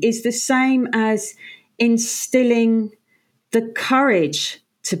Identity, is the same as instilling the courage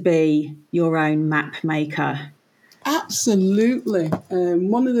to be your own map maker? Absolutely.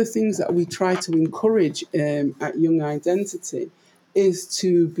 One of the things that we try to encourage at Young Identity is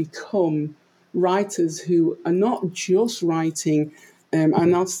to become writers who are not just writing,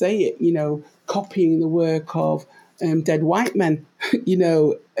 and I'll say it, copying the work of dead white men,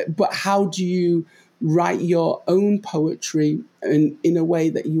 but how do you write your own poetry in a way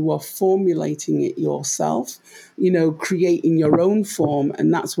that you are formulating it yourself, creating your own form.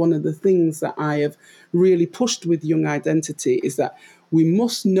 And that's one of the things that I have really pushed with Young Identity, is that we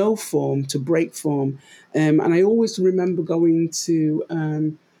must know form to break form. And I always remember going to,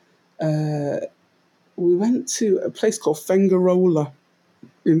 we went to a place called Fengarola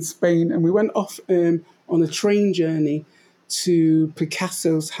in Spain, and we went off on a train journey to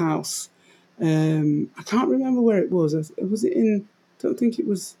Picasso's house. I can't remember where it was. Was it in? Don't think it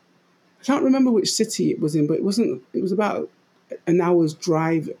was. I can't remember which city it was in, but it wasn't. It was about an hour's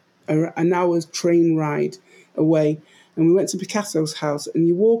drive, an hour's train ride away, and we went to Picasso's house. And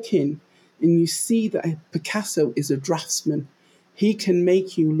you walk in, and you see that Picasso is a draftsman. He can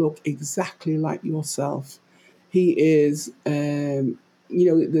make you look exactly like yourself. He is.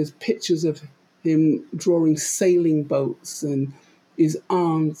 There's pictures of him drawing sailing boats and his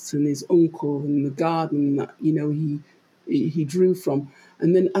aunts and his uncle and the garden that he drew from.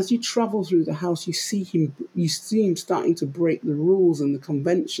 And then as you travel through the house, you see him starting to break the rules and the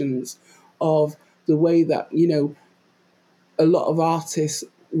conventions of the way that a lot of artists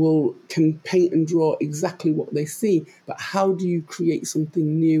can paint and draw exactly what they see, but how do you create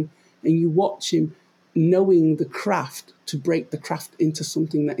something new? And you watch him knowing the craft to break the craft into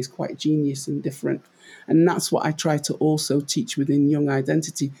something that is quite genius and different. And that's what I try to also teach within Young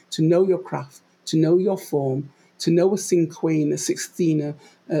Identity, to know your craft, to know your form, to know a cinquain, a sixtina,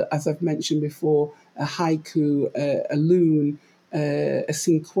 as I've mentioned before, a haiku, a loon, a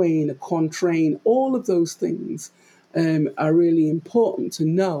cinquain, a quatrain. All of those things are really important to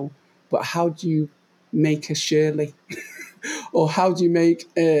know. But how do you make a Shirley? Or how do you make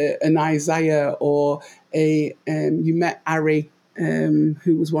an Isaiah, or you met Ari,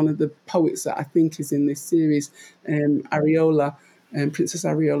 who was one of the poets that I think is in this series, Ariola, Princess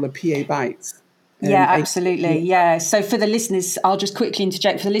Ariola, P.A. Bites. Yeah, absolutely. Yeah. So for the listeners, I'll just quickly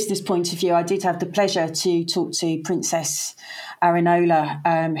interject. For the listeners' point of view, I did have the pleasure to talk to Princess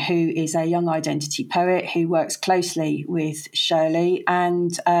Arinola, who is a Young Identity poet who works closely with Shirley.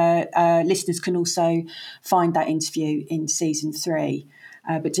 And listeners can also find that interview in season 3.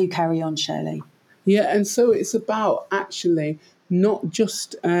 But do carry on, Shirley. Yeah, and so it's about actually not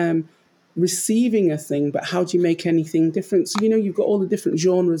just receiving a thing, but how do you make anything different? So, you've got all the different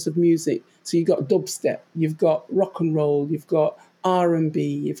genres of music. So you've got dubstep, you've got rock and roll, you've got R&B,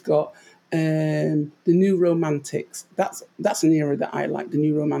 you've got the New Romantics. That's an era that I like, the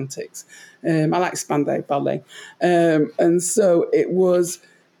New Romantics. I like Spandau Ballet. And so it was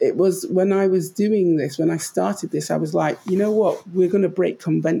when I was doing this, when I started this, I was like, you know what, we're going to break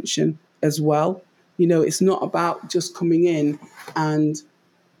convention as well. It's not about just coming in and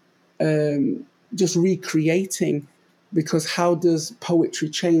just recreating because how does poetry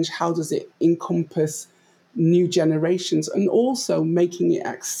change? How does it encompass new generations, and also making it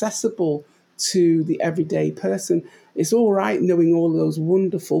accessible to the everyday person? It's all right knowing all those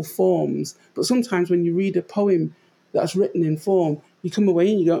wonderful forms, but sometimes when you read a poem that's written in form, you come away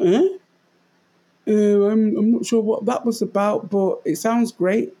and you go, I'm not sure what that was about, but it sounds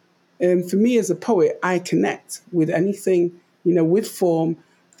great. For me as a poet, I connect with anything, with form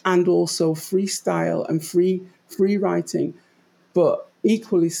and also freestyle and free writing. But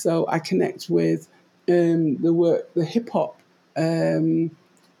equally so, I connect with the hip hop,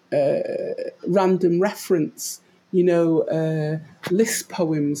 random reference, list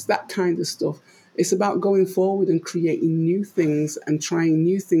poems, that kind of stuff. It's about going forward and creating new things and trying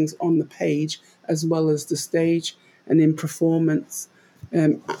new things on the page as well as the stage and in performance.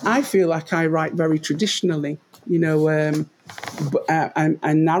 I feel like I write very traditionally, but I'm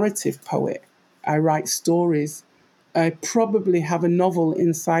a narrative poet. I write stories. I probably have a novel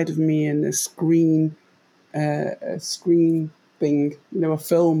inside of me and a screen thing, a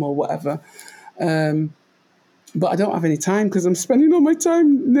film or whatever. But I don't have any time because I'm spending all my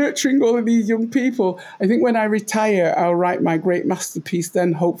time nurturing all of these young people. I think when I retire, I'll write my great masterpiece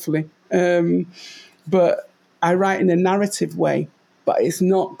then, hopefully. But I write in a narrative way, but it's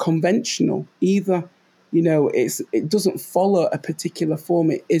not conventional either. It doesn't follow a particular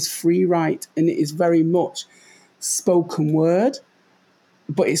form. It is free write, and it is very much spoken word,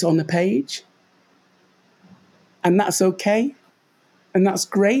 but it's on the page. And that's okay. And that's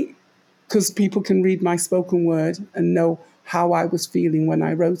great, because people can read my spoken word and know how I was feeling when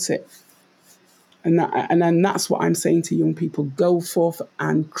I wrote it. And then that's what I'm saying to young people. Go forth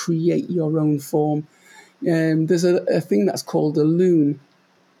and create your own form. There's a thing that's called a loon.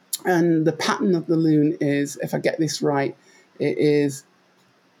 And the pattern of the loon is, if I get this right, it is,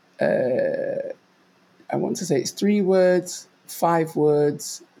 I want to say it's 3 words, 5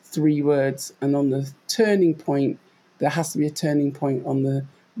 words, 3 words. And on the turning point, there has to be a turning point on the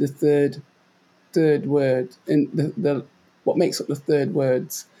third word, and the what makes up the third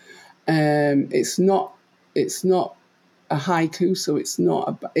words. It's not a haiku, so it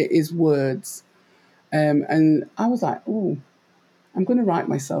is words. And I was like, oh, I'm going to write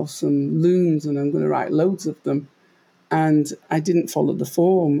myself some loons, and I'm going to write loads of them. And I didn't follow the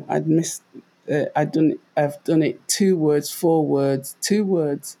form. I've done it 2 words, 4 words, 2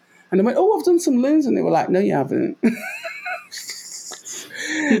 words. And I went, oh, I've done some loons. And they were like, no, you haven't.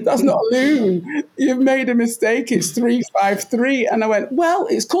 That's not a loon. You've made a mistake. It's 353. And I went, well,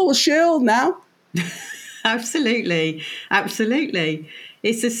 it's called a shirl now. Absolutely.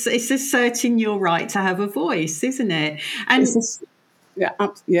 It's asserting your right to have a voice, isn't it? And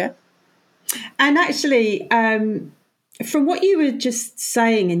yeah. And actually, from what you were just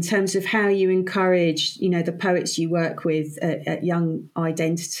saying in terms of how you encourage, the poets you work with at Young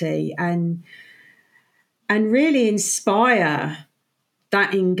Identity, and really inspire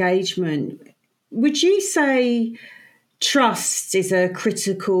that engagement, would you say trust is a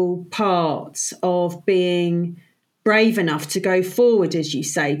critical part of being brave enough to go forward, as you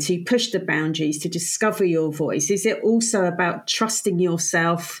say, to push the boundaries, to discover your voice? Is it also about trusting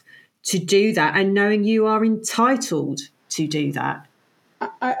yourself to do that and knowing you are entitled to do that?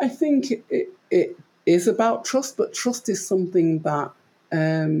 I think it is about trust, but trust is something that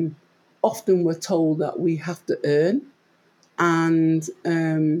often we're told that we have to earn. And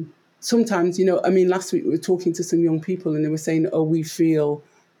sometimes, last week we were talking to some young people and they were saying, oh, we feel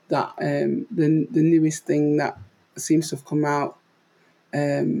that the newest thing that seems to have come out,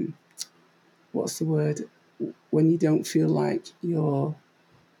 what's the word? When you don't feel like you're...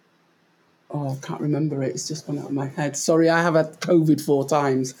 Oh, I can't remember it. It's just gone out of my head. Sorry, I have had COVID 4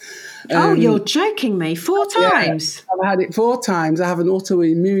 times. You're joking me. 4 times? Yeah, I've had it 4 times. I have an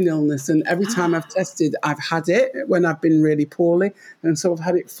autoimmune illness, and every time I've tested, I've had it when I've been really poorly. And so I've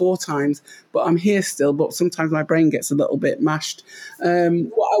had it 4 times, but I'm here still. But sometimes my brain gets a little bit mashed. What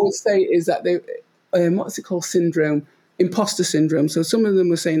I would say is that what's it called? Imposter syndrome. So some of them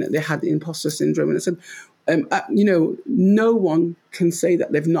were saying that they had the imposter syndrome. And I said, no one can say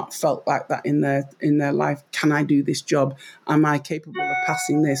that they've not felt like that in their life. Can I do this job? Am I capable of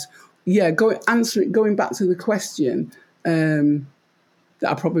passing this? Yeah, going back to the question that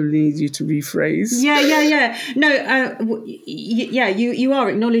I probably need you to rephrase. Yeah. No, you are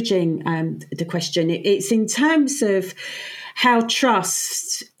acknowledging the question. It's in terms of how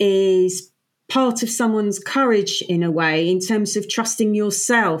trust is part of someone's courage in a way, in terms of trusting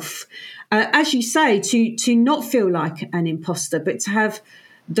yourself. As you say, to not feel like an imposter, but to have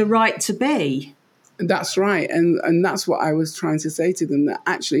the right to be. That's right. And that's what I was trying to say to them, that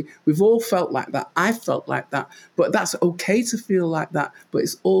actually we've all felt like that. I felt like that. But that's okay to feel like that. But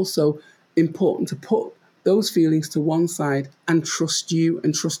it's also important to put those feelings to one side and trust you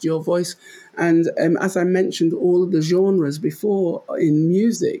and trust your voice. And as I mentioned, all of the genres before in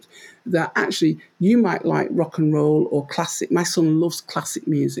music, that actually you might like rock and roll or classic. My son loves classic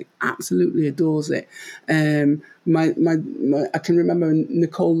music, absolutely adores it. I can remember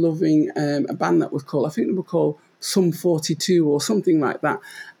Nicole loving a band that was called, I think they were called Sum 42 or something like that.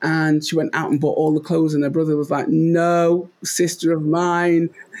 And she went out and bought all the clothes, and her brother was like, no, sister of mine,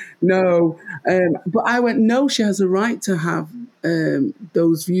 no. But I went, no, she has a right to have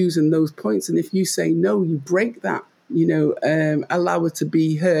those views and those points. And if you say no, you break that. Allow her to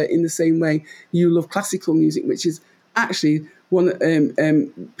be her in the same way you love classical music, which is actually one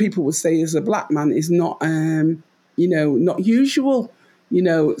people would say as a black man is not, not usual.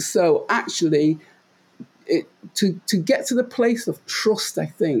 So actually, to get to the place of trust, I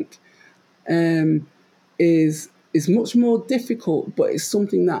think, is much more difficult, but it's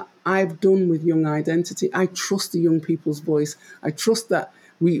something that I've done with Young Identity. I trust the young people's voice. I trust that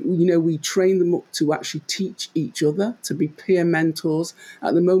we train them up to actually teach each other, to be peer mentors.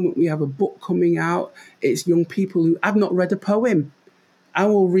 At the moment, we have a book coming out. It's young people who I've not read a poem. I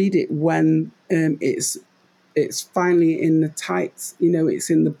will read it when it's finally in the tight, it's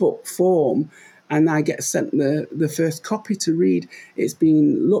in the book form, and I get sent the first copy to read. It's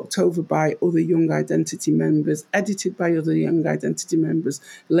been looked over by other Young Identity members, edited by other Young Identity members,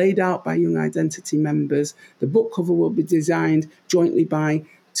 laid out by Young Identity members. The book cover will be designed jointly by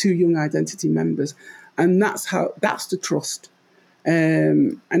 2 Young Identity members. And that's the trust.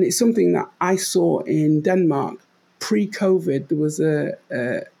 And it's something that I saw in Denmark pre-COVID. There was a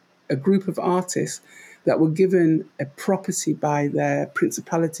group of artists that were given a property by their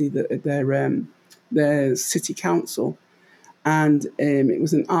principality, their city council, and it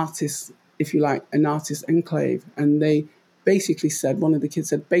was an artist, if you like, an artist enclave. And they basically said, one of the kids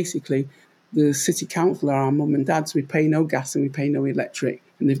said, basically, the city council are our mum and dads. We pay no gas and we pay no electric,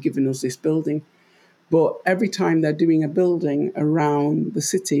 and they've given us this building. But every time they're doing a building around the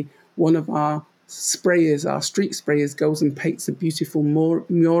city, one of our sprayers, our street sprayers, goes and paints a beautiful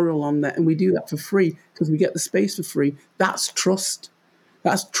mural on there, and we do that for free because we get the space for free. That's trust.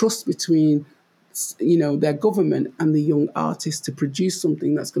 That's trust between, their government and the young artists to produce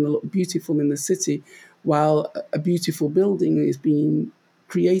something that's going to look beautiful in the city, while a beautiful building is being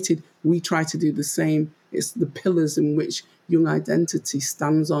created. We try to do the same. It's the pillars in which Young Identity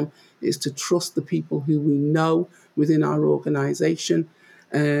stands on. Is to trust the people who we know within our organisation,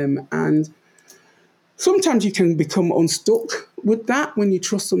 and sometimes you can become unstuck with that when you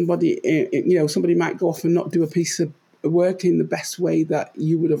trust somebody. Somebody might go off and not do a piece of work in the best way that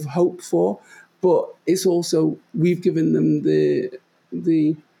you would have hoped for. But it's also, we've given them the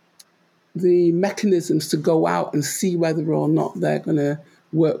mechanisms to go out and see whether or not they're going to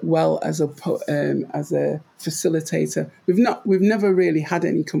work well as a facilitator. We've never really had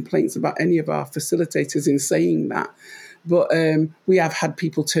any complaints about any of our facilitators in saying that, but we have had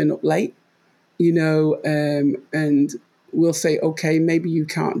people turn up late. And we'll say, okay, maybe you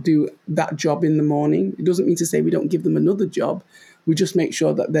can't do that job in the morning. It doesn't mean to say we don't give them another job. We just make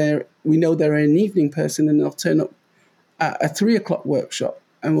sure that we know they're an evening person, and they'll turn up at a 3:00 workshop,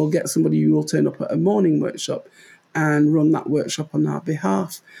 and we'll get somebody who will turn up at a morning workshop and run that workshop on our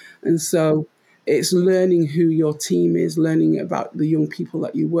behalf. And so it's learning who your team is, learning about the young people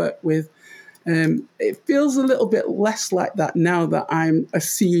that you work with. It feels a little bit less like that now that I'm a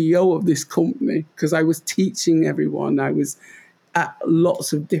CEO of this company, because I was teaching everyone. I was at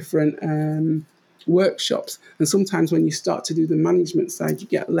lots of different workshops. And sometimes when you start to do the management side, you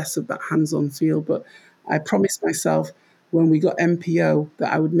get less of that hands-on feel. But I promised myself when we got MPO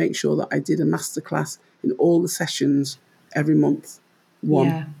that I would make sure that I did a masterclass in all the sessions every month.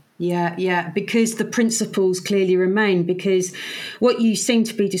 Yeah, because the principles clearly remain, because what you seem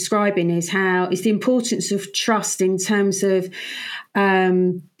to be describing is the importance of trust in terms of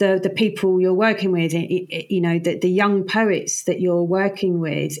the people you're working with, the young poets that you're working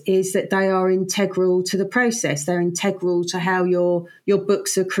with, is that they are integral to the process. They're integral to how your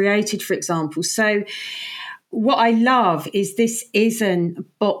books are created, for example. So what I love is this isn't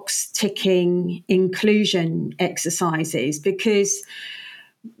box ticking inclusion exercises, because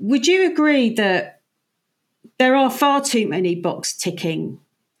would you agree that there are far too many box ticking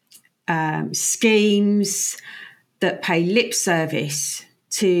schemes that pay lip service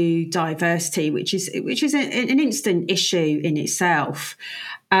to diversity, which is an instant issue in itself,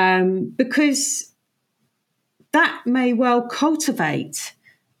 because that may well cultivate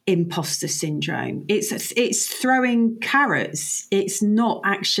imposter syndrome. It's throwing carrots. It's not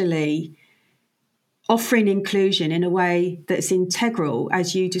actually offering inclusion in a way that's integral,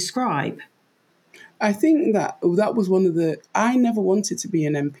 as you describe. I think that was one of I never wanted to be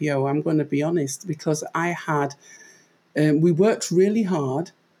an MPO, I'm going to be honest, because we worked really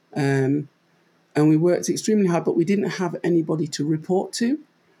hard, and we worked extremely hard, but we didn't have anybody to report to.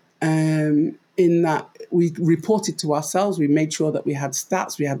 In that we reported to ourselves, we made sure that we had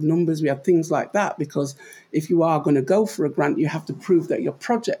stats, we had numbers, we had things like that, because if you are going to go for a grant, you have to prove that your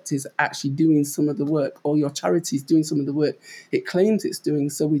project is actually doing some of the work, or your charity is doing some of the work it claims it's doing.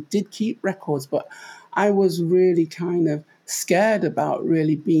 So we did keep records, but I was really kind of scared about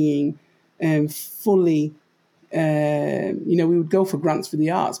really being fully, we would go for grants for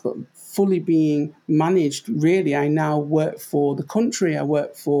the arts, but fully being managed. Really, I now work for the country. I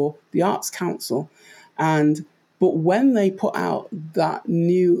work for the Arts Council. But when they put out that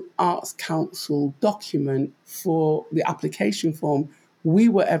new Arts Council document for the application form, we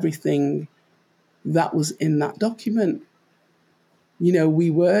were everything that was in that document.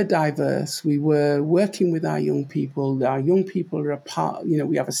 We were diverse. We were working with our young people. Our young people are a part.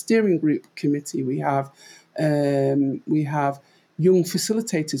 We have a steering group committee. We have young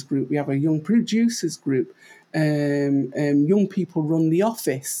facilitators group. We have a young producers group. Young people run the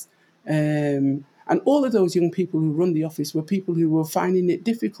office. And all of those young people who run the office were people who were finding it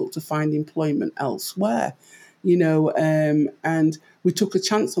difficult to find employment elsewhere. And we took a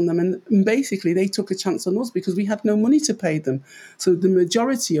chance on them, and basically they took a chance on us because we had no money to pay them. So the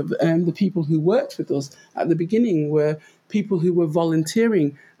majority of the people who worked with us at the beginning were people who were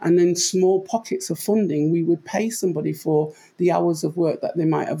volunteering, and in small pockets of funding, we would pay somebody for the hours of work that they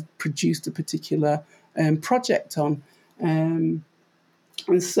might have produced a particular project on. And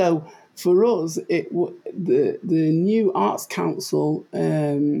so for us, the new Arts Council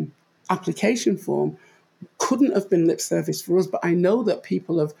application form couldn't have been lip service for us, but I know that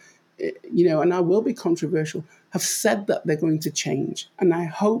people have, and I will be controversial, have said that they're going to change. And I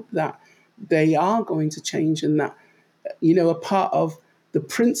hope that they are going to change, and that, a part of the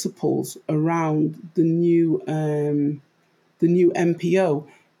principles around the new MPO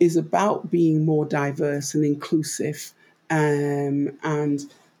is about being more diverse and inclusive, and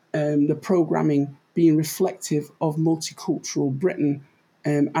the programming being reflective of multicultural Britain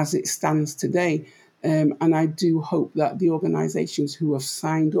as it stands today. And I do hope that the organisations who have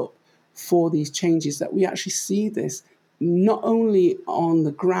signed up for these changes, that we actually see this not only on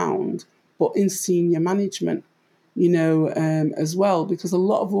the ground, but in senior management, as well, because a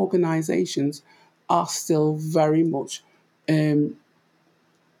lot of organisations are still very much,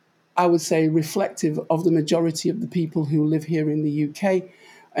 I would say, reflective of the majority of the people who live here in the UK.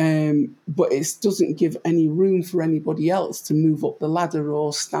 But it doesn't give any room for anybody else to move up the ladder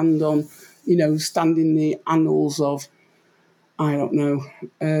or stand in the annals of, I don't know,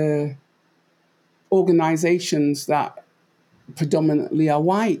 organisations that predominantly are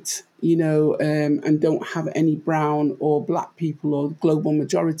white, and don't have any brown or black people or global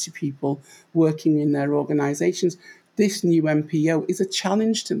majority people working in their organisations. This new MPO is a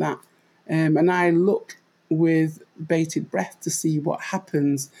challenge to that. And I look with bated breath to see what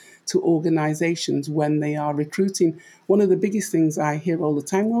happens to organisations when they are recruiting. One of the biggest things I hear all the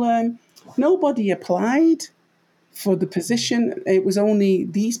time, nobody applied for the position. It was only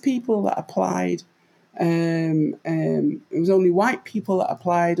these people that applied. It was only white people that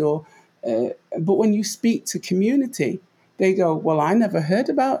applied. But when you speak to community, they go, well, I never heard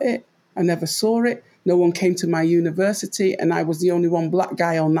about it. I never saw it. No one came to my university, and I was the only one black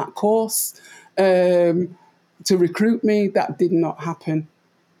guy on that course to recruit me. That did not happen,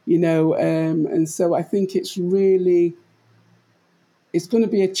 and so I think it's going to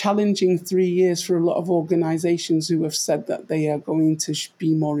be a challenging 3 years for a lot of organisations who have said that they are going to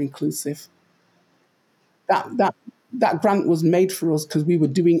be more inclusive. That grant was made for us because we were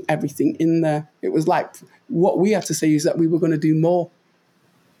doing everything in there. It was like, what we had to say is that we were going to do more.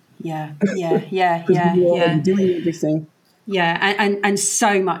 Yeah. We were already doing everything. Yeah, and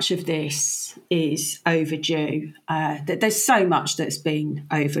so much of this is overdue. There's so much that's been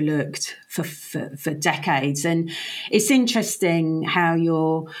overlooked for decades, and it's interesting how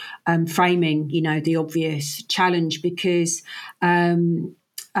you're framing, the obvious challenge, because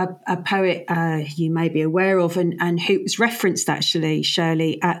a poet you may be aware of, and who was referenced actually,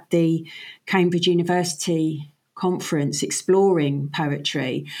 Shirley, at the Cambridge University conference exploring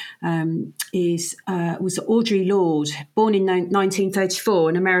poetry, was Audre Lorde, born in 1934,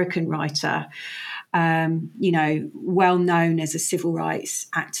 an American writer, well known as a civil rights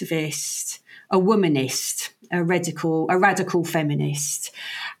activist, a womanist, a radical feminist.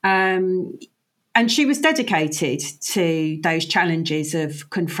 And she was dedicated to those challenges of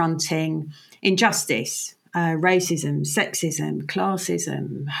confronting injustice, racism, sexism,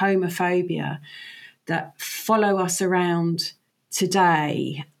 classism, homophobia that follow us around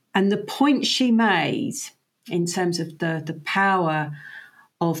today. And the point she made in terms of the power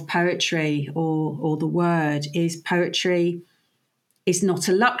of poetry or the word is poetry is not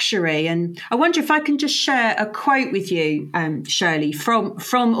a luxury. And I wonder if I can just share a quote with you, Shirley, from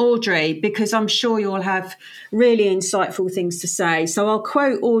Audre, because I'm sure you'll have really insightful things to say. So I'll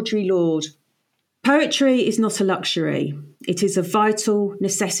quote Audre Lorde. Poetry is not a luxury. It is a vital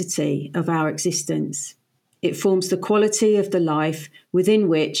necessity of our existence. It forms the quality of the life within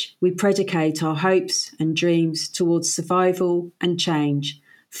which we predicate our hopes and dreams towards survival and change,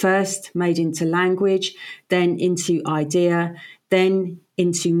 first made into language, then into idea, then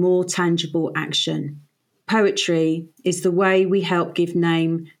into more tangible action. Poetry is the way we help give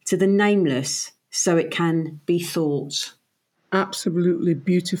name to the nameless so it can be thought. Absolutely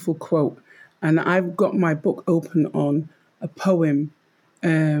beautiful quote. And I've got my book open on a poem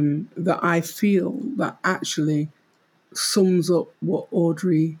that I feel that actually sums up what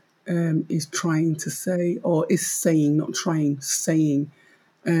Audre is trying to say, or is saying, not trying, saying,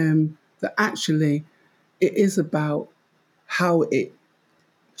 that actually it is about how it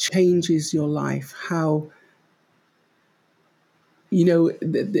changes your life, how,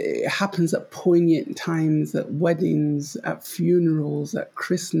 it happens at poignant times, at weddings, at funerals, at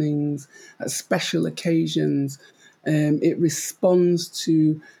christenings, at special occasions. It responds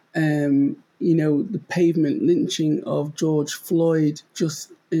to, the pavement lynching of George Floyd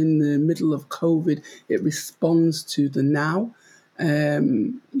just in the middle of COVID. It responds to the now,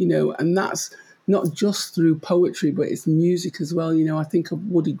 and that's not just through poetry, but it's music as well. I think of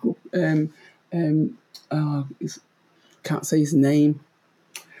Woody, can't say his name.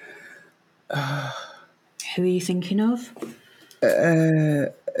 Who are you thinking of?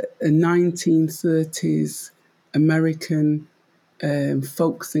 A 1930s American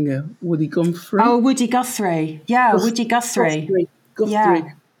folk singer, Woody Guthrie. Oh, Woody Guthrie. Yeah, Woody Guthrie. Guthrie.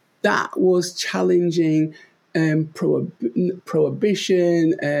 Yeah. That was challenging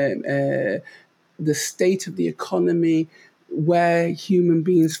prohibition, the state of the economy, where human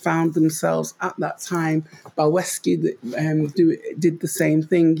beings found themselves at that time. Boweski did the same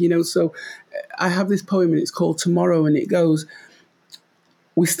thing, So I have this poem and it's called Tomorrow, and it goes,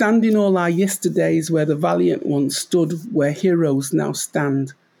 "We stand in all our yesterdays where the valiant ones stood, where heroes now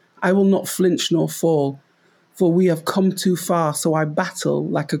stand. I will not flinch nor fall, for we have come too far, so I battle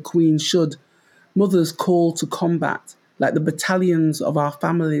like a queen should. Mothers call to combat, like the battalions of our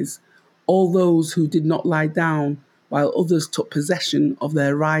families, all those who did not lie down, while others took possession of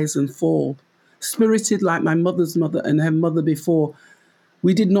their rise and fall. Spirited like my mother's mother and her mother before,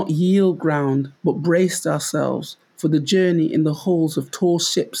 we did not yield ground, but braced ourselves for the journey in the hulls of tall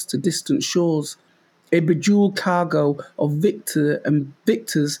ships to distant shores, a bejeweled cargo of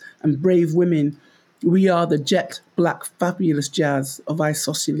victors and brave women. We are the jet black fabulous jazz of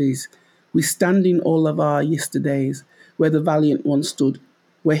isosceles. We stand in all of our yesterdays, where the valiant ones stood,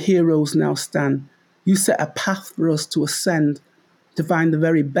 where heroes now stand. You set a path for us to ascend, to find the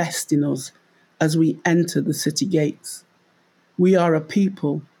very best in us as we enter the city gates. We are a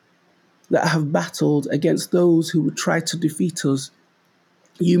people that have battled against those who would try to defeat us.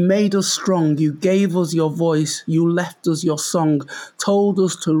 You made us strong, you gave us your voice, you left us your song, told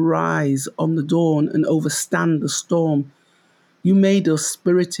us to rise on the dawn and overstand the storm. You made us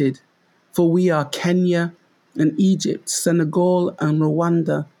spirited, for we are Kenya and Egypt, Senegal and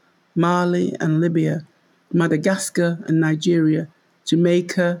Rwanda, Mali and Libya, Madagascar and Nigeria,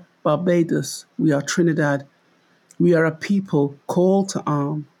 Jamaica, Barbados, we are Trinidad. We are a people called to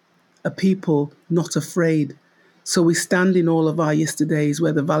arm, a people not afraid. So we stand in all of our yesterdays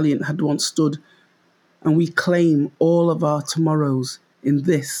where the valiant had once stood, and we claim all of our tomorrows in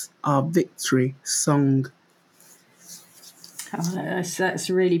this, our victory song. Oh, that's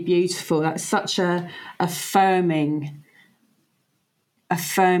really beautiful. That's such a affirming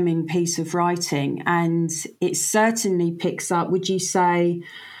piece of writing, and it certainly picks up, would you say,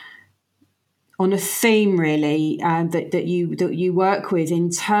 on a theme really that you work with in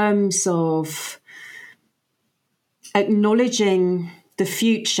terms of acknowledging the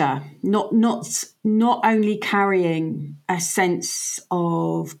future, not only carrying a sense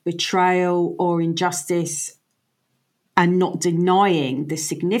of betrayal or injustice and not denying the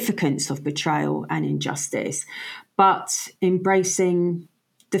significance of betrayal and injustice, but embracing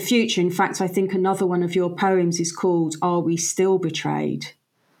the future. In fact, I think another one of your poems is called "Are We Still Betrayed?"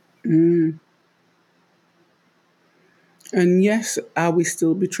 And yes, are we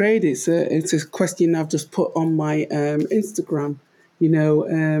still betrayed? It's a question I've just put on my Instagram.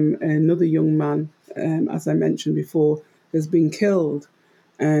 Another young man, as I mentioned before, has been killed,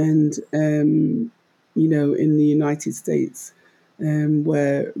 and in the United States,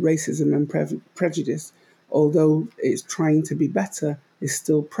 where racism and prejudice, although it's trying to be better, is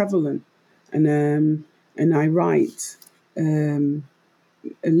still prevalent. And I write,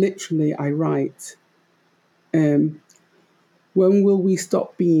 literally, I write. Um, When will we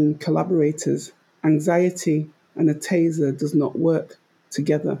stop being collaborators? Anxiety and a taser does not work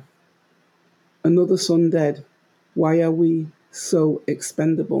together. Another son dead. Why are we so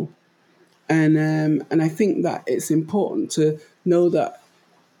expendable? And I think that it's important to know that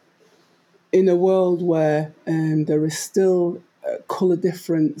in a world where there is still color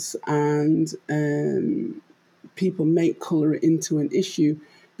difference and people make color into an issue,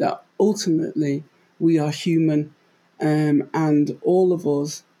 that ultimately we are human, and all of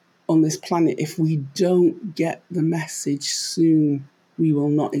us on this planet, if we don't get the message soon, we will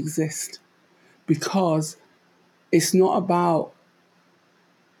not exist, because it's not about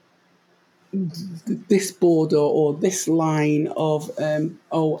this border or this line of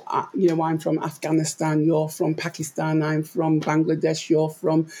I'm from Afghanistan, you're from Pakistan, I'm from Bangladesh, you're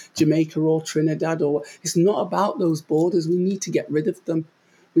from Jamaica or Trinidad. Or it's not about those borders. We need to get rid of them.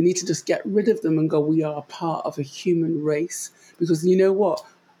 We need to just get rid of them and go, we are part of a human race. Because you know what,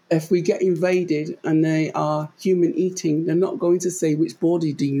 if we get invaded and they are human eating, they're not going to say, which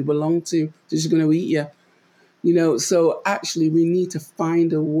border do you belong to? They're just going to eat you. So actually we need to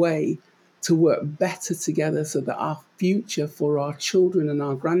find a way to work better together so that our future for our children and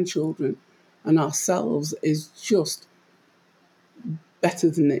our grandchildren and ourselves is just better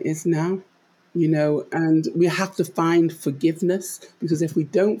than it is now. And we have to find forgiveness, because if we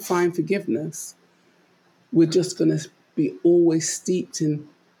don't find forgiveness, we're just going to be always steeped in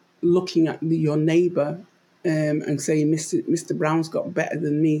looking at your neighbour, and saying, Mr. Brown's got better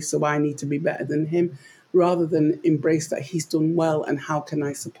than me, so I need to be better than him, rather than embrace that he's done well and how can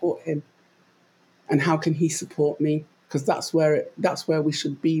I support him and how can he support me? Because that's where we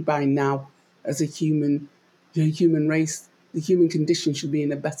should be by now as a human race. The human condition should be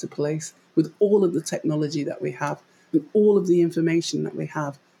in a better place with all of the technology that we have, with all of the information that we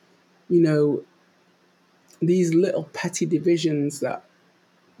have. You know, these little petty divisions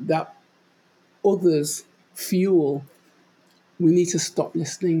that others fuel, we need to stop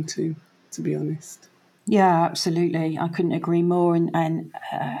listening to be honest. Yeah, absolutely. I couldn't agree more. And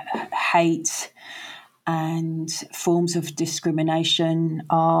hate and forms of discrimination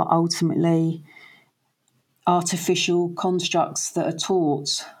are ultimately artificial constructs that are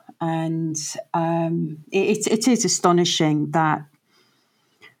taught. And it is astonishing that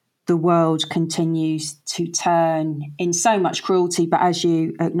the world continues to turn in so much cruelty. But as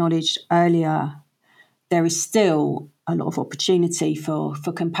you acknowledged earlier, there is still a lot of opportunity for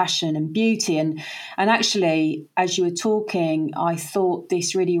compassion and beauty. And actually, as you were talking, I thought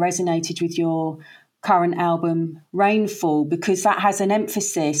this really resonated with your current album, Rainfall, because that has an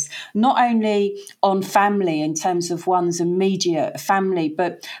emphasis not only on family in terms of one's immediate family,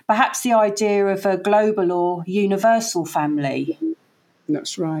 but perhaps the idea of a global or universal family.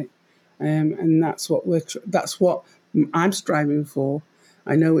 That's right. And that's what I'm striving for.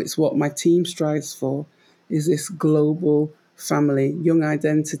 I know it's what my team strives for, is this global family. Young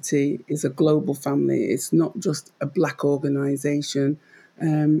Identity is a global family. It's not just a black organization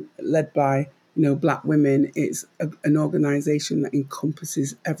led by black women. It's an organization that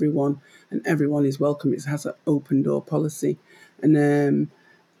encompasses everyone, and everyone is welcome. It has an open door policy, and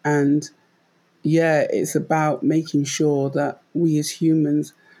yeah, it's about making sure that we as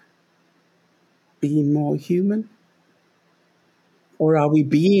humans being more human, or are we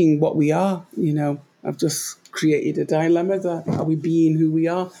being what we are? I've just created a dilemma there. Are we being who we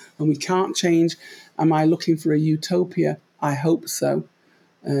are and we can't change? Am I looking for a utopia? I hope so.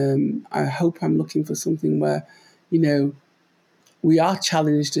 I hope I'm looking for something where, we are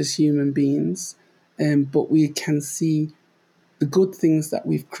challenged as human beings, but we can see the good things that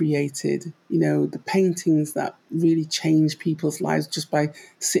we've created, the paintings that really change people's lives just by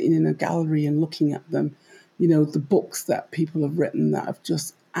sitting in a gallery and looking at them, the books that people have written that have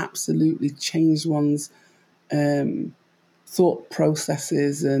just absolutely changed one's thought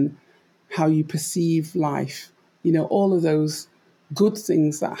processes and how you perceive life, all of those good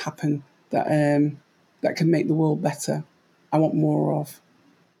things that happen that can make the world better. I want more of.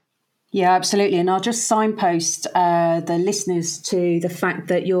 Yeah, absolutely. And I'll just signpost the listeners to the fact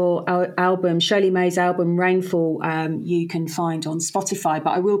that your album, Shirley May's album, Rainfall, you can find on Spotify.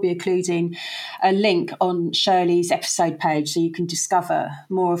 But I will be including a link on Shirley's episode page so you can discover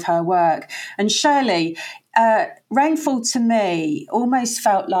more of her work. And Shirley, Rainfall to me almost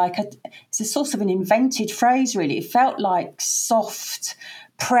felt like it's a sort of an invented phrase, really. It felt like soft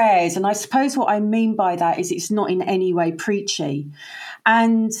prayers. And I suppose what I mean by that is it's not in any way preachy.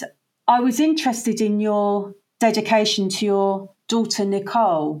 And I was interested in your dedication to your daughter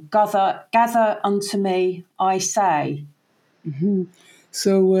Nicole. Gather unto me, I say. Mm-hmm.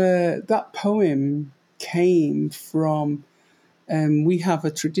 So that poem came from, we have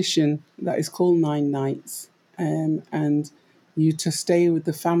a tradition that is called Nine Nights, and you to stay with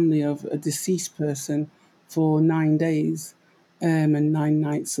the family of a deceased person for 9 days and 9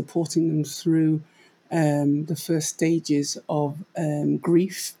 nights, supporting them through the first stages of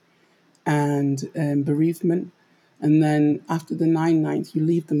grief and bereavement. And then after the 9 nights, you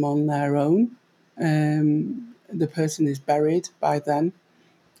leave them on their own. The person is buried by then.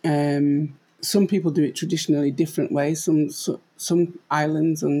 Some people do it traditionally different ways. Some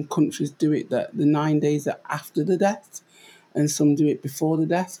islands and countries do it that the 9 days are after the death, and some do it before the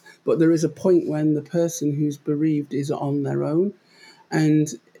death. But there is a point when the person who's bereaved is on their own. And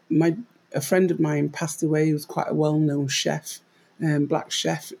a friend of mine passed away who was quite a well-known chef, black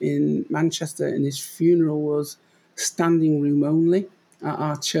chef in Manchester, and his funeral was standing room only at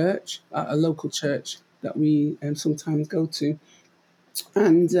our church, at a local church that we sometimes go to.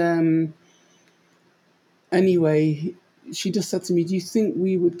 And anyway, she just said to me, "Do you think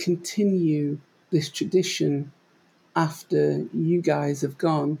we would continue this tradition after you guys have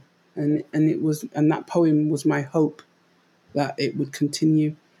gone?" And that poem was my hope that it would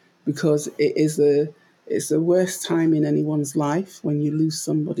continue, because it's the worst time in anyone's life when you lose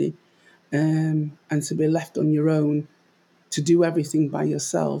somebody, and to be left on your own to do everything by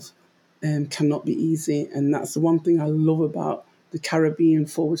yourself cannot be easy. And that's the one thing I love about the Caribbean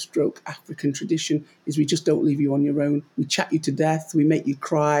forward stroke African tradition, is we just don't leave you on your own. We chat you to death. We make you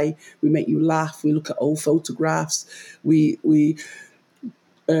cry. We make you laugh. We look at old photographs. We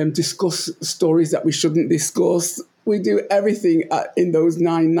discuss stories that we shouldn't discuss. We do everything in those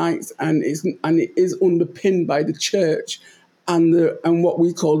 9 nights, and it is underpinned by the church and what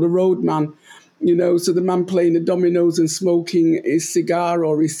we call the roadman. So the man playing the dominoes and smoking his cigar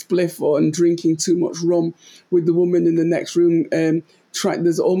or his spliff and drinking too much rum with the woman in the next room.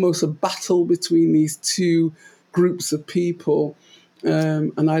 There's almost a battle between these two groups of people,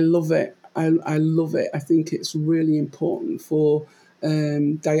 and I love it. I love it. I think it's really important for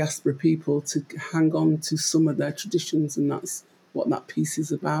diaspora people to hang on to some of their traditions, and that's what that piece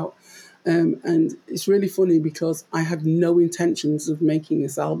is about. And it's really funny because I had no intentions of making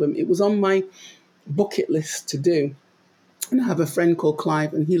this album. It was on my bucket list to do. And I have a friend called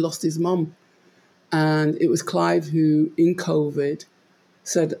Clive, and he lost his mum. And it was Clive who, in COVID,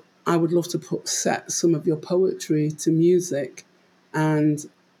 said, "I would love to set some of your poetry to music. And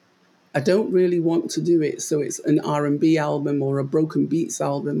I don't really want to do it so it's an R&B album or a broken beats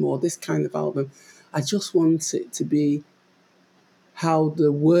album or this kind of album. I just want it to be how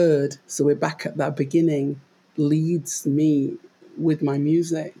the word," so we're back at that beginning, "leads me with my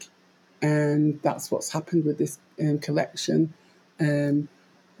music." And that's what's happened with this collection.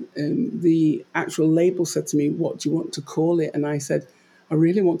 The actual label said to me, "What do you want to call it?" And I said, "I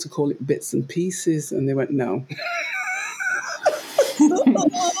really want to call it Bits and Pieces." And they went, "No."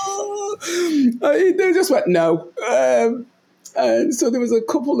 They just went, "No." And so there was a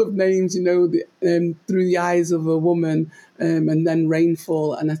couple of names, Through the Eyes of a Woman, and then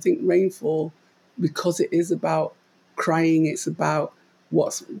Rainfall. And I think Rainfall, because it is about crying, it's about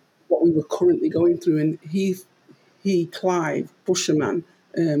what we were currently going through. And Clive Busherman,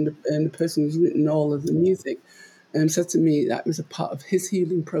 the person who's written all of the music, said to me that was a part of his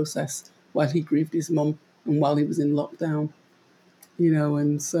healing process while he grieved his mum and while he was in lockdown.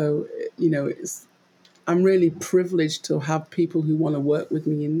 And so, I'm really privileged to have people who want to work with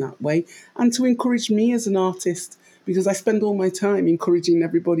me in that way and to encourage me as an artist, because I spend all my time encouraging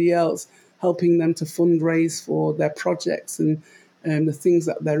everybody else, helping them to fundraise for their projects and the things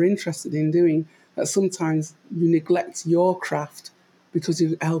that they're interested in doing, that sometimes you neglect your craft because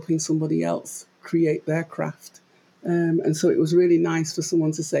you're helping somebody else create their craft. And so it was really nice for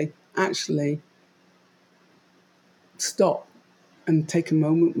someone to say, "Actually, stop and take a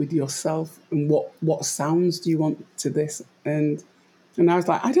moment with yourself, and what sounds do you want to this?" And I was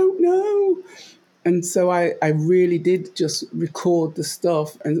like, "I don't know." And so I really did just record the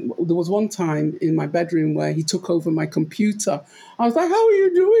stuff. And there was one time in my bedroom where he took over my computer. I was like, how are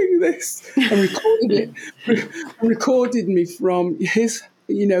you doing this? And recorded it, recorded me from his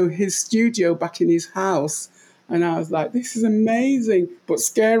studio back in his house. And I was like, this is amazing, but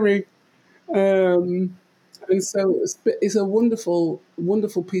scary. Um, and so it's a wonderful,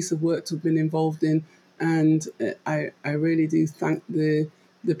 wonderful piece of work to have been involved in, and I really do thank the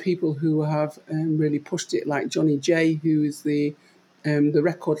people who have really pushed it, like Johnny J, who is the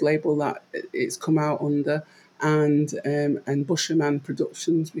record label that it's come out under, and Busherman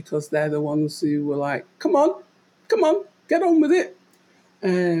Productions, because they're the ones who were like, come on, get on with it,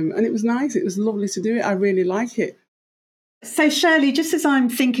 and it was nice. It was lovely to do it. I really like it. So, Shirley, just as I'm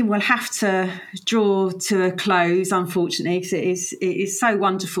thinking we'll have to draw to a close, unfortunately, because it is so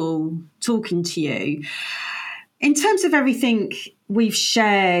wonderful talking to you. In terms of everything we've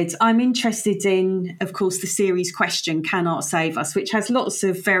shared, I'm interested in, of course, the series question, Can Art Save Us?, which has lots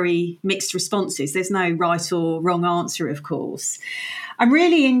of very mixed responses. There's no right or wrong answer, of course. I'm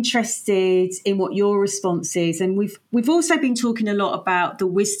really interested in what your response is. And we've also been talking a lot about the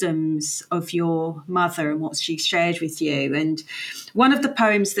wisdoms of your mother and what she shared with you. And one of the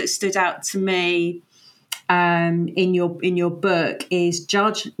poems that stood out to me in your book is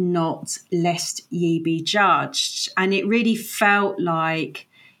Judge Not, Lest Ye Be Judged. And it really felt like,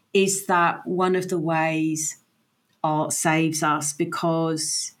 is that one of the ways art saves us?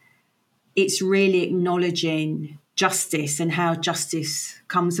 Because it's really acknowledging justice and how justice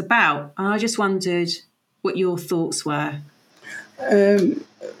comes about. And I just wondered what your thoughts were.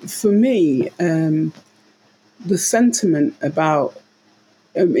 For me, the sentiment about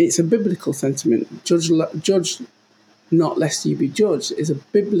it's a biblical sentiment. Judge not lest you be judged is a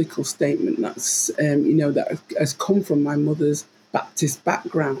biblical statement that's that has come from my mother's Baptist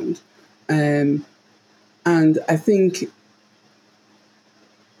background, and I think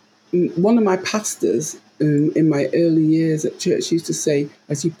one of my pastors in my early years at church used to say,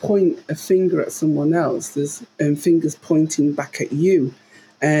 as you point a finger at someone else, there's fingers pointing back at you,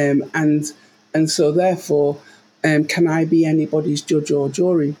 and so therefore, can I be anybody's judge or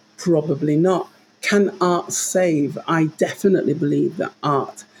jury? Probably not. Can art save? I definitely believe that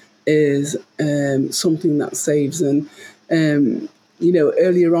art is something that saves. And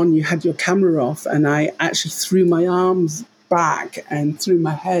earlier on you had your camera off, and I actually threw my arms back and threw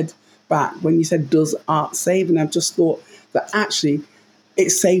my head back when you said, does art save? And I've just thought that actually it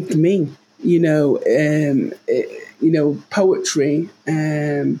saved me, poetry,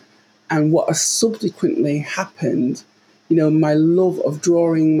 and what has subsequently happened, my love of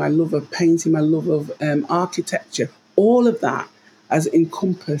drawing, my love of painting, my love of architecture, all of that has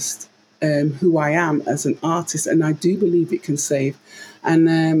encompassed who I am as an artist. And I do believe it can save.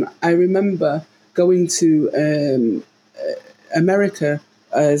 And I remember going to America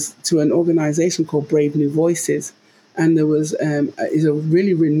to an organization called Brave New Voices. And there was is a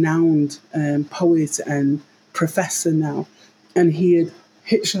really renowned poet and professor now. And he had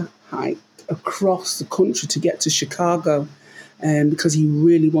hitchhiked across the country to get to Chicago because he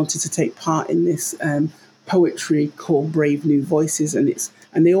really wanted to take part in this poetry called Brave New Voices. And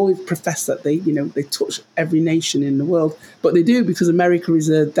they always profess that they touch every nation in the world. But they do, because America is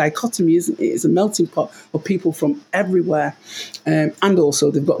a dichotomy, isn't it? It's a melting pot of people from everywhere. And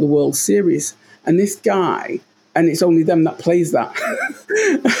also they've got the World Series. And this guy, and it's only them that plays that.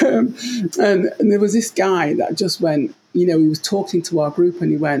 and there was this guy that just went, he was talking to our group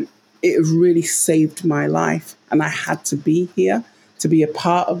and he went, it has really saved my life. And I had to be here to be a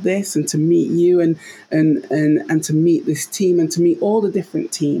part of this and to meet you and to meet this team and to meet all the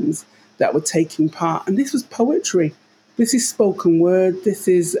different teams that were taking part. And this was poetry. This is spoken word. This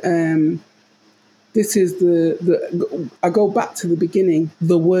is I go back to the beginning,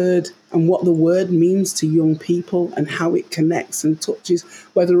 the word and what the word means to young people and how it connects and touches,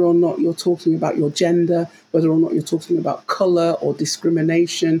 whether or not you're talking about your gender, whether or not you're talking about colour or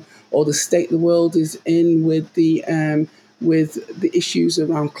discrimination or the state the world is in with the issues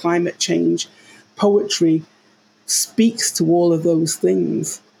around climate change. Poetry speaks to all of those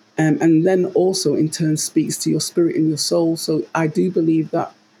things, and then also in turn speaks to your spirit and your soul. So I do believe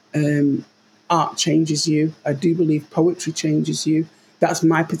that art changes you. I do believe poetry changes you. That's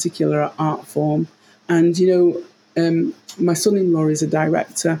my particular art form. And, my son-in-law is a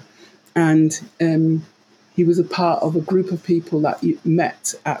director, and he was a part of a group of people that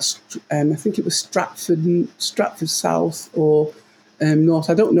met at, I think it was Stratford South or North.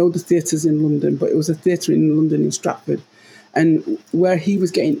 I don't know the theatres in London, but it was a theatre in London in Stratford, and where he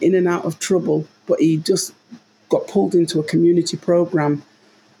was getting in and out of trouble, but he just got pulled into a community programme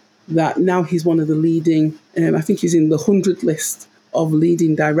that now he's one of the leading, I think he's in the 100 list of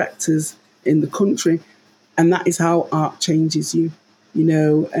leading directors in the country. And that is how art changes you.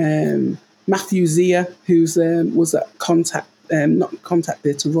 Matthew Zia, who's was at not Contact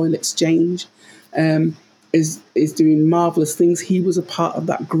Theatre, Royal Exchange, is doing marvellous things. He was a part of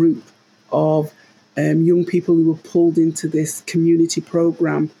that group of young people who were pulled into this community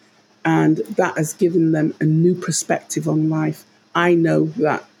programme, and that has given them a new perspective on life. I know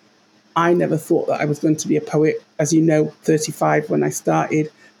that I never thought that I was going to be a poet. As you know, 35 when I started.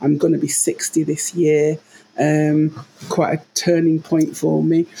 I'm going to be 60 this year. Quite a turning point for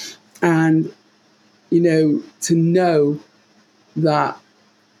me. And, to know that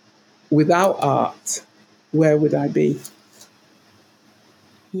without art, where would I be?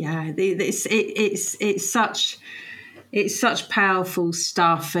 Yeah, it's such powerful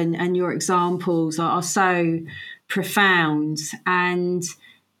stuff, and your examples are so profound. And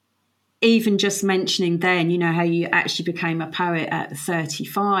even just mentioning then, how you actually became a poet at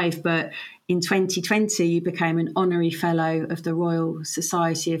 35, but in 2020 you became an honorary fellow of the Royal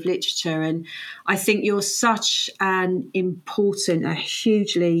Society of Literature. And I think you're such a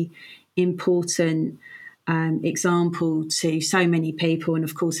hugely important example to so many people, and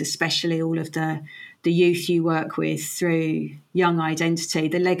of course especially all of the youth you work with through Young Identity.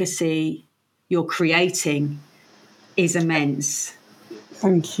 The legacy you're creating is immense.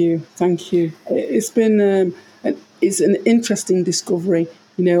 Thank you. It's been it's an interesting discovery.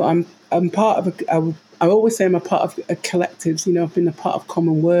 I'm part of I always say I'm a part of a collectives. I've been a part of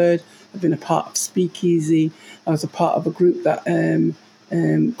Common Word. I've been a part of Speakeasy. I was a part of a group that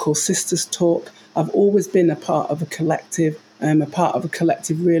called Sisters Talk. I've always been a part of a collective. I'm a part of a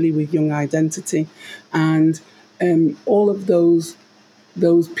collective really with Young Identity, and all of those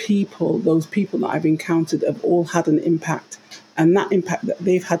people that I've encountered have all had an impact. And that impact that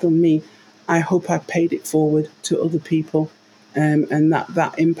they've had on me, I hope I've paid it forward to other people. And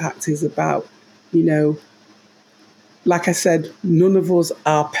that impact is about, like I said, none of us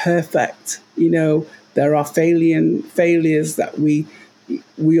are perfect. There are failures that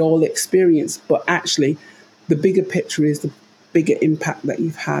we all experience. But actually, the bigger picture is the bigger impact that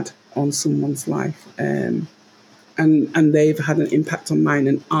you've had on someone's life. And they've had an impact on mine.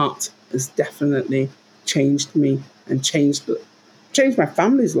 And art has definitely changed me and changed my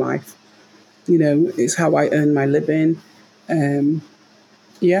family's life. It's how I earn my living.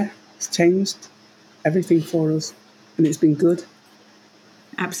 It's changed everything for us, and it's been good.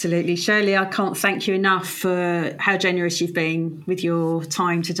 Absolutely. Shirley, I can't thank you enough for how generous you've been with your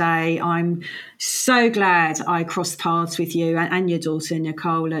time today. I'm so glad I crossed paths with you and your daughter,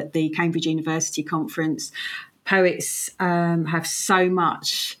 Nicole, at the Cambridge University conference. Poets have so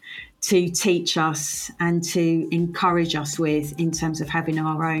much to teach us and to encourage us with in terms of having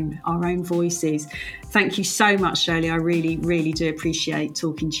our own voices. Thank you so much, Shirley. I really, really do appreciate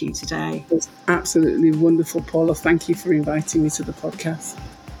talking to you today. It's absolutely wonderful, Paula. Thank you for inviting me to the podcast.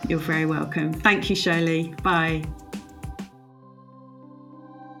 You're very welcome. Thank you, Shirley. Bye.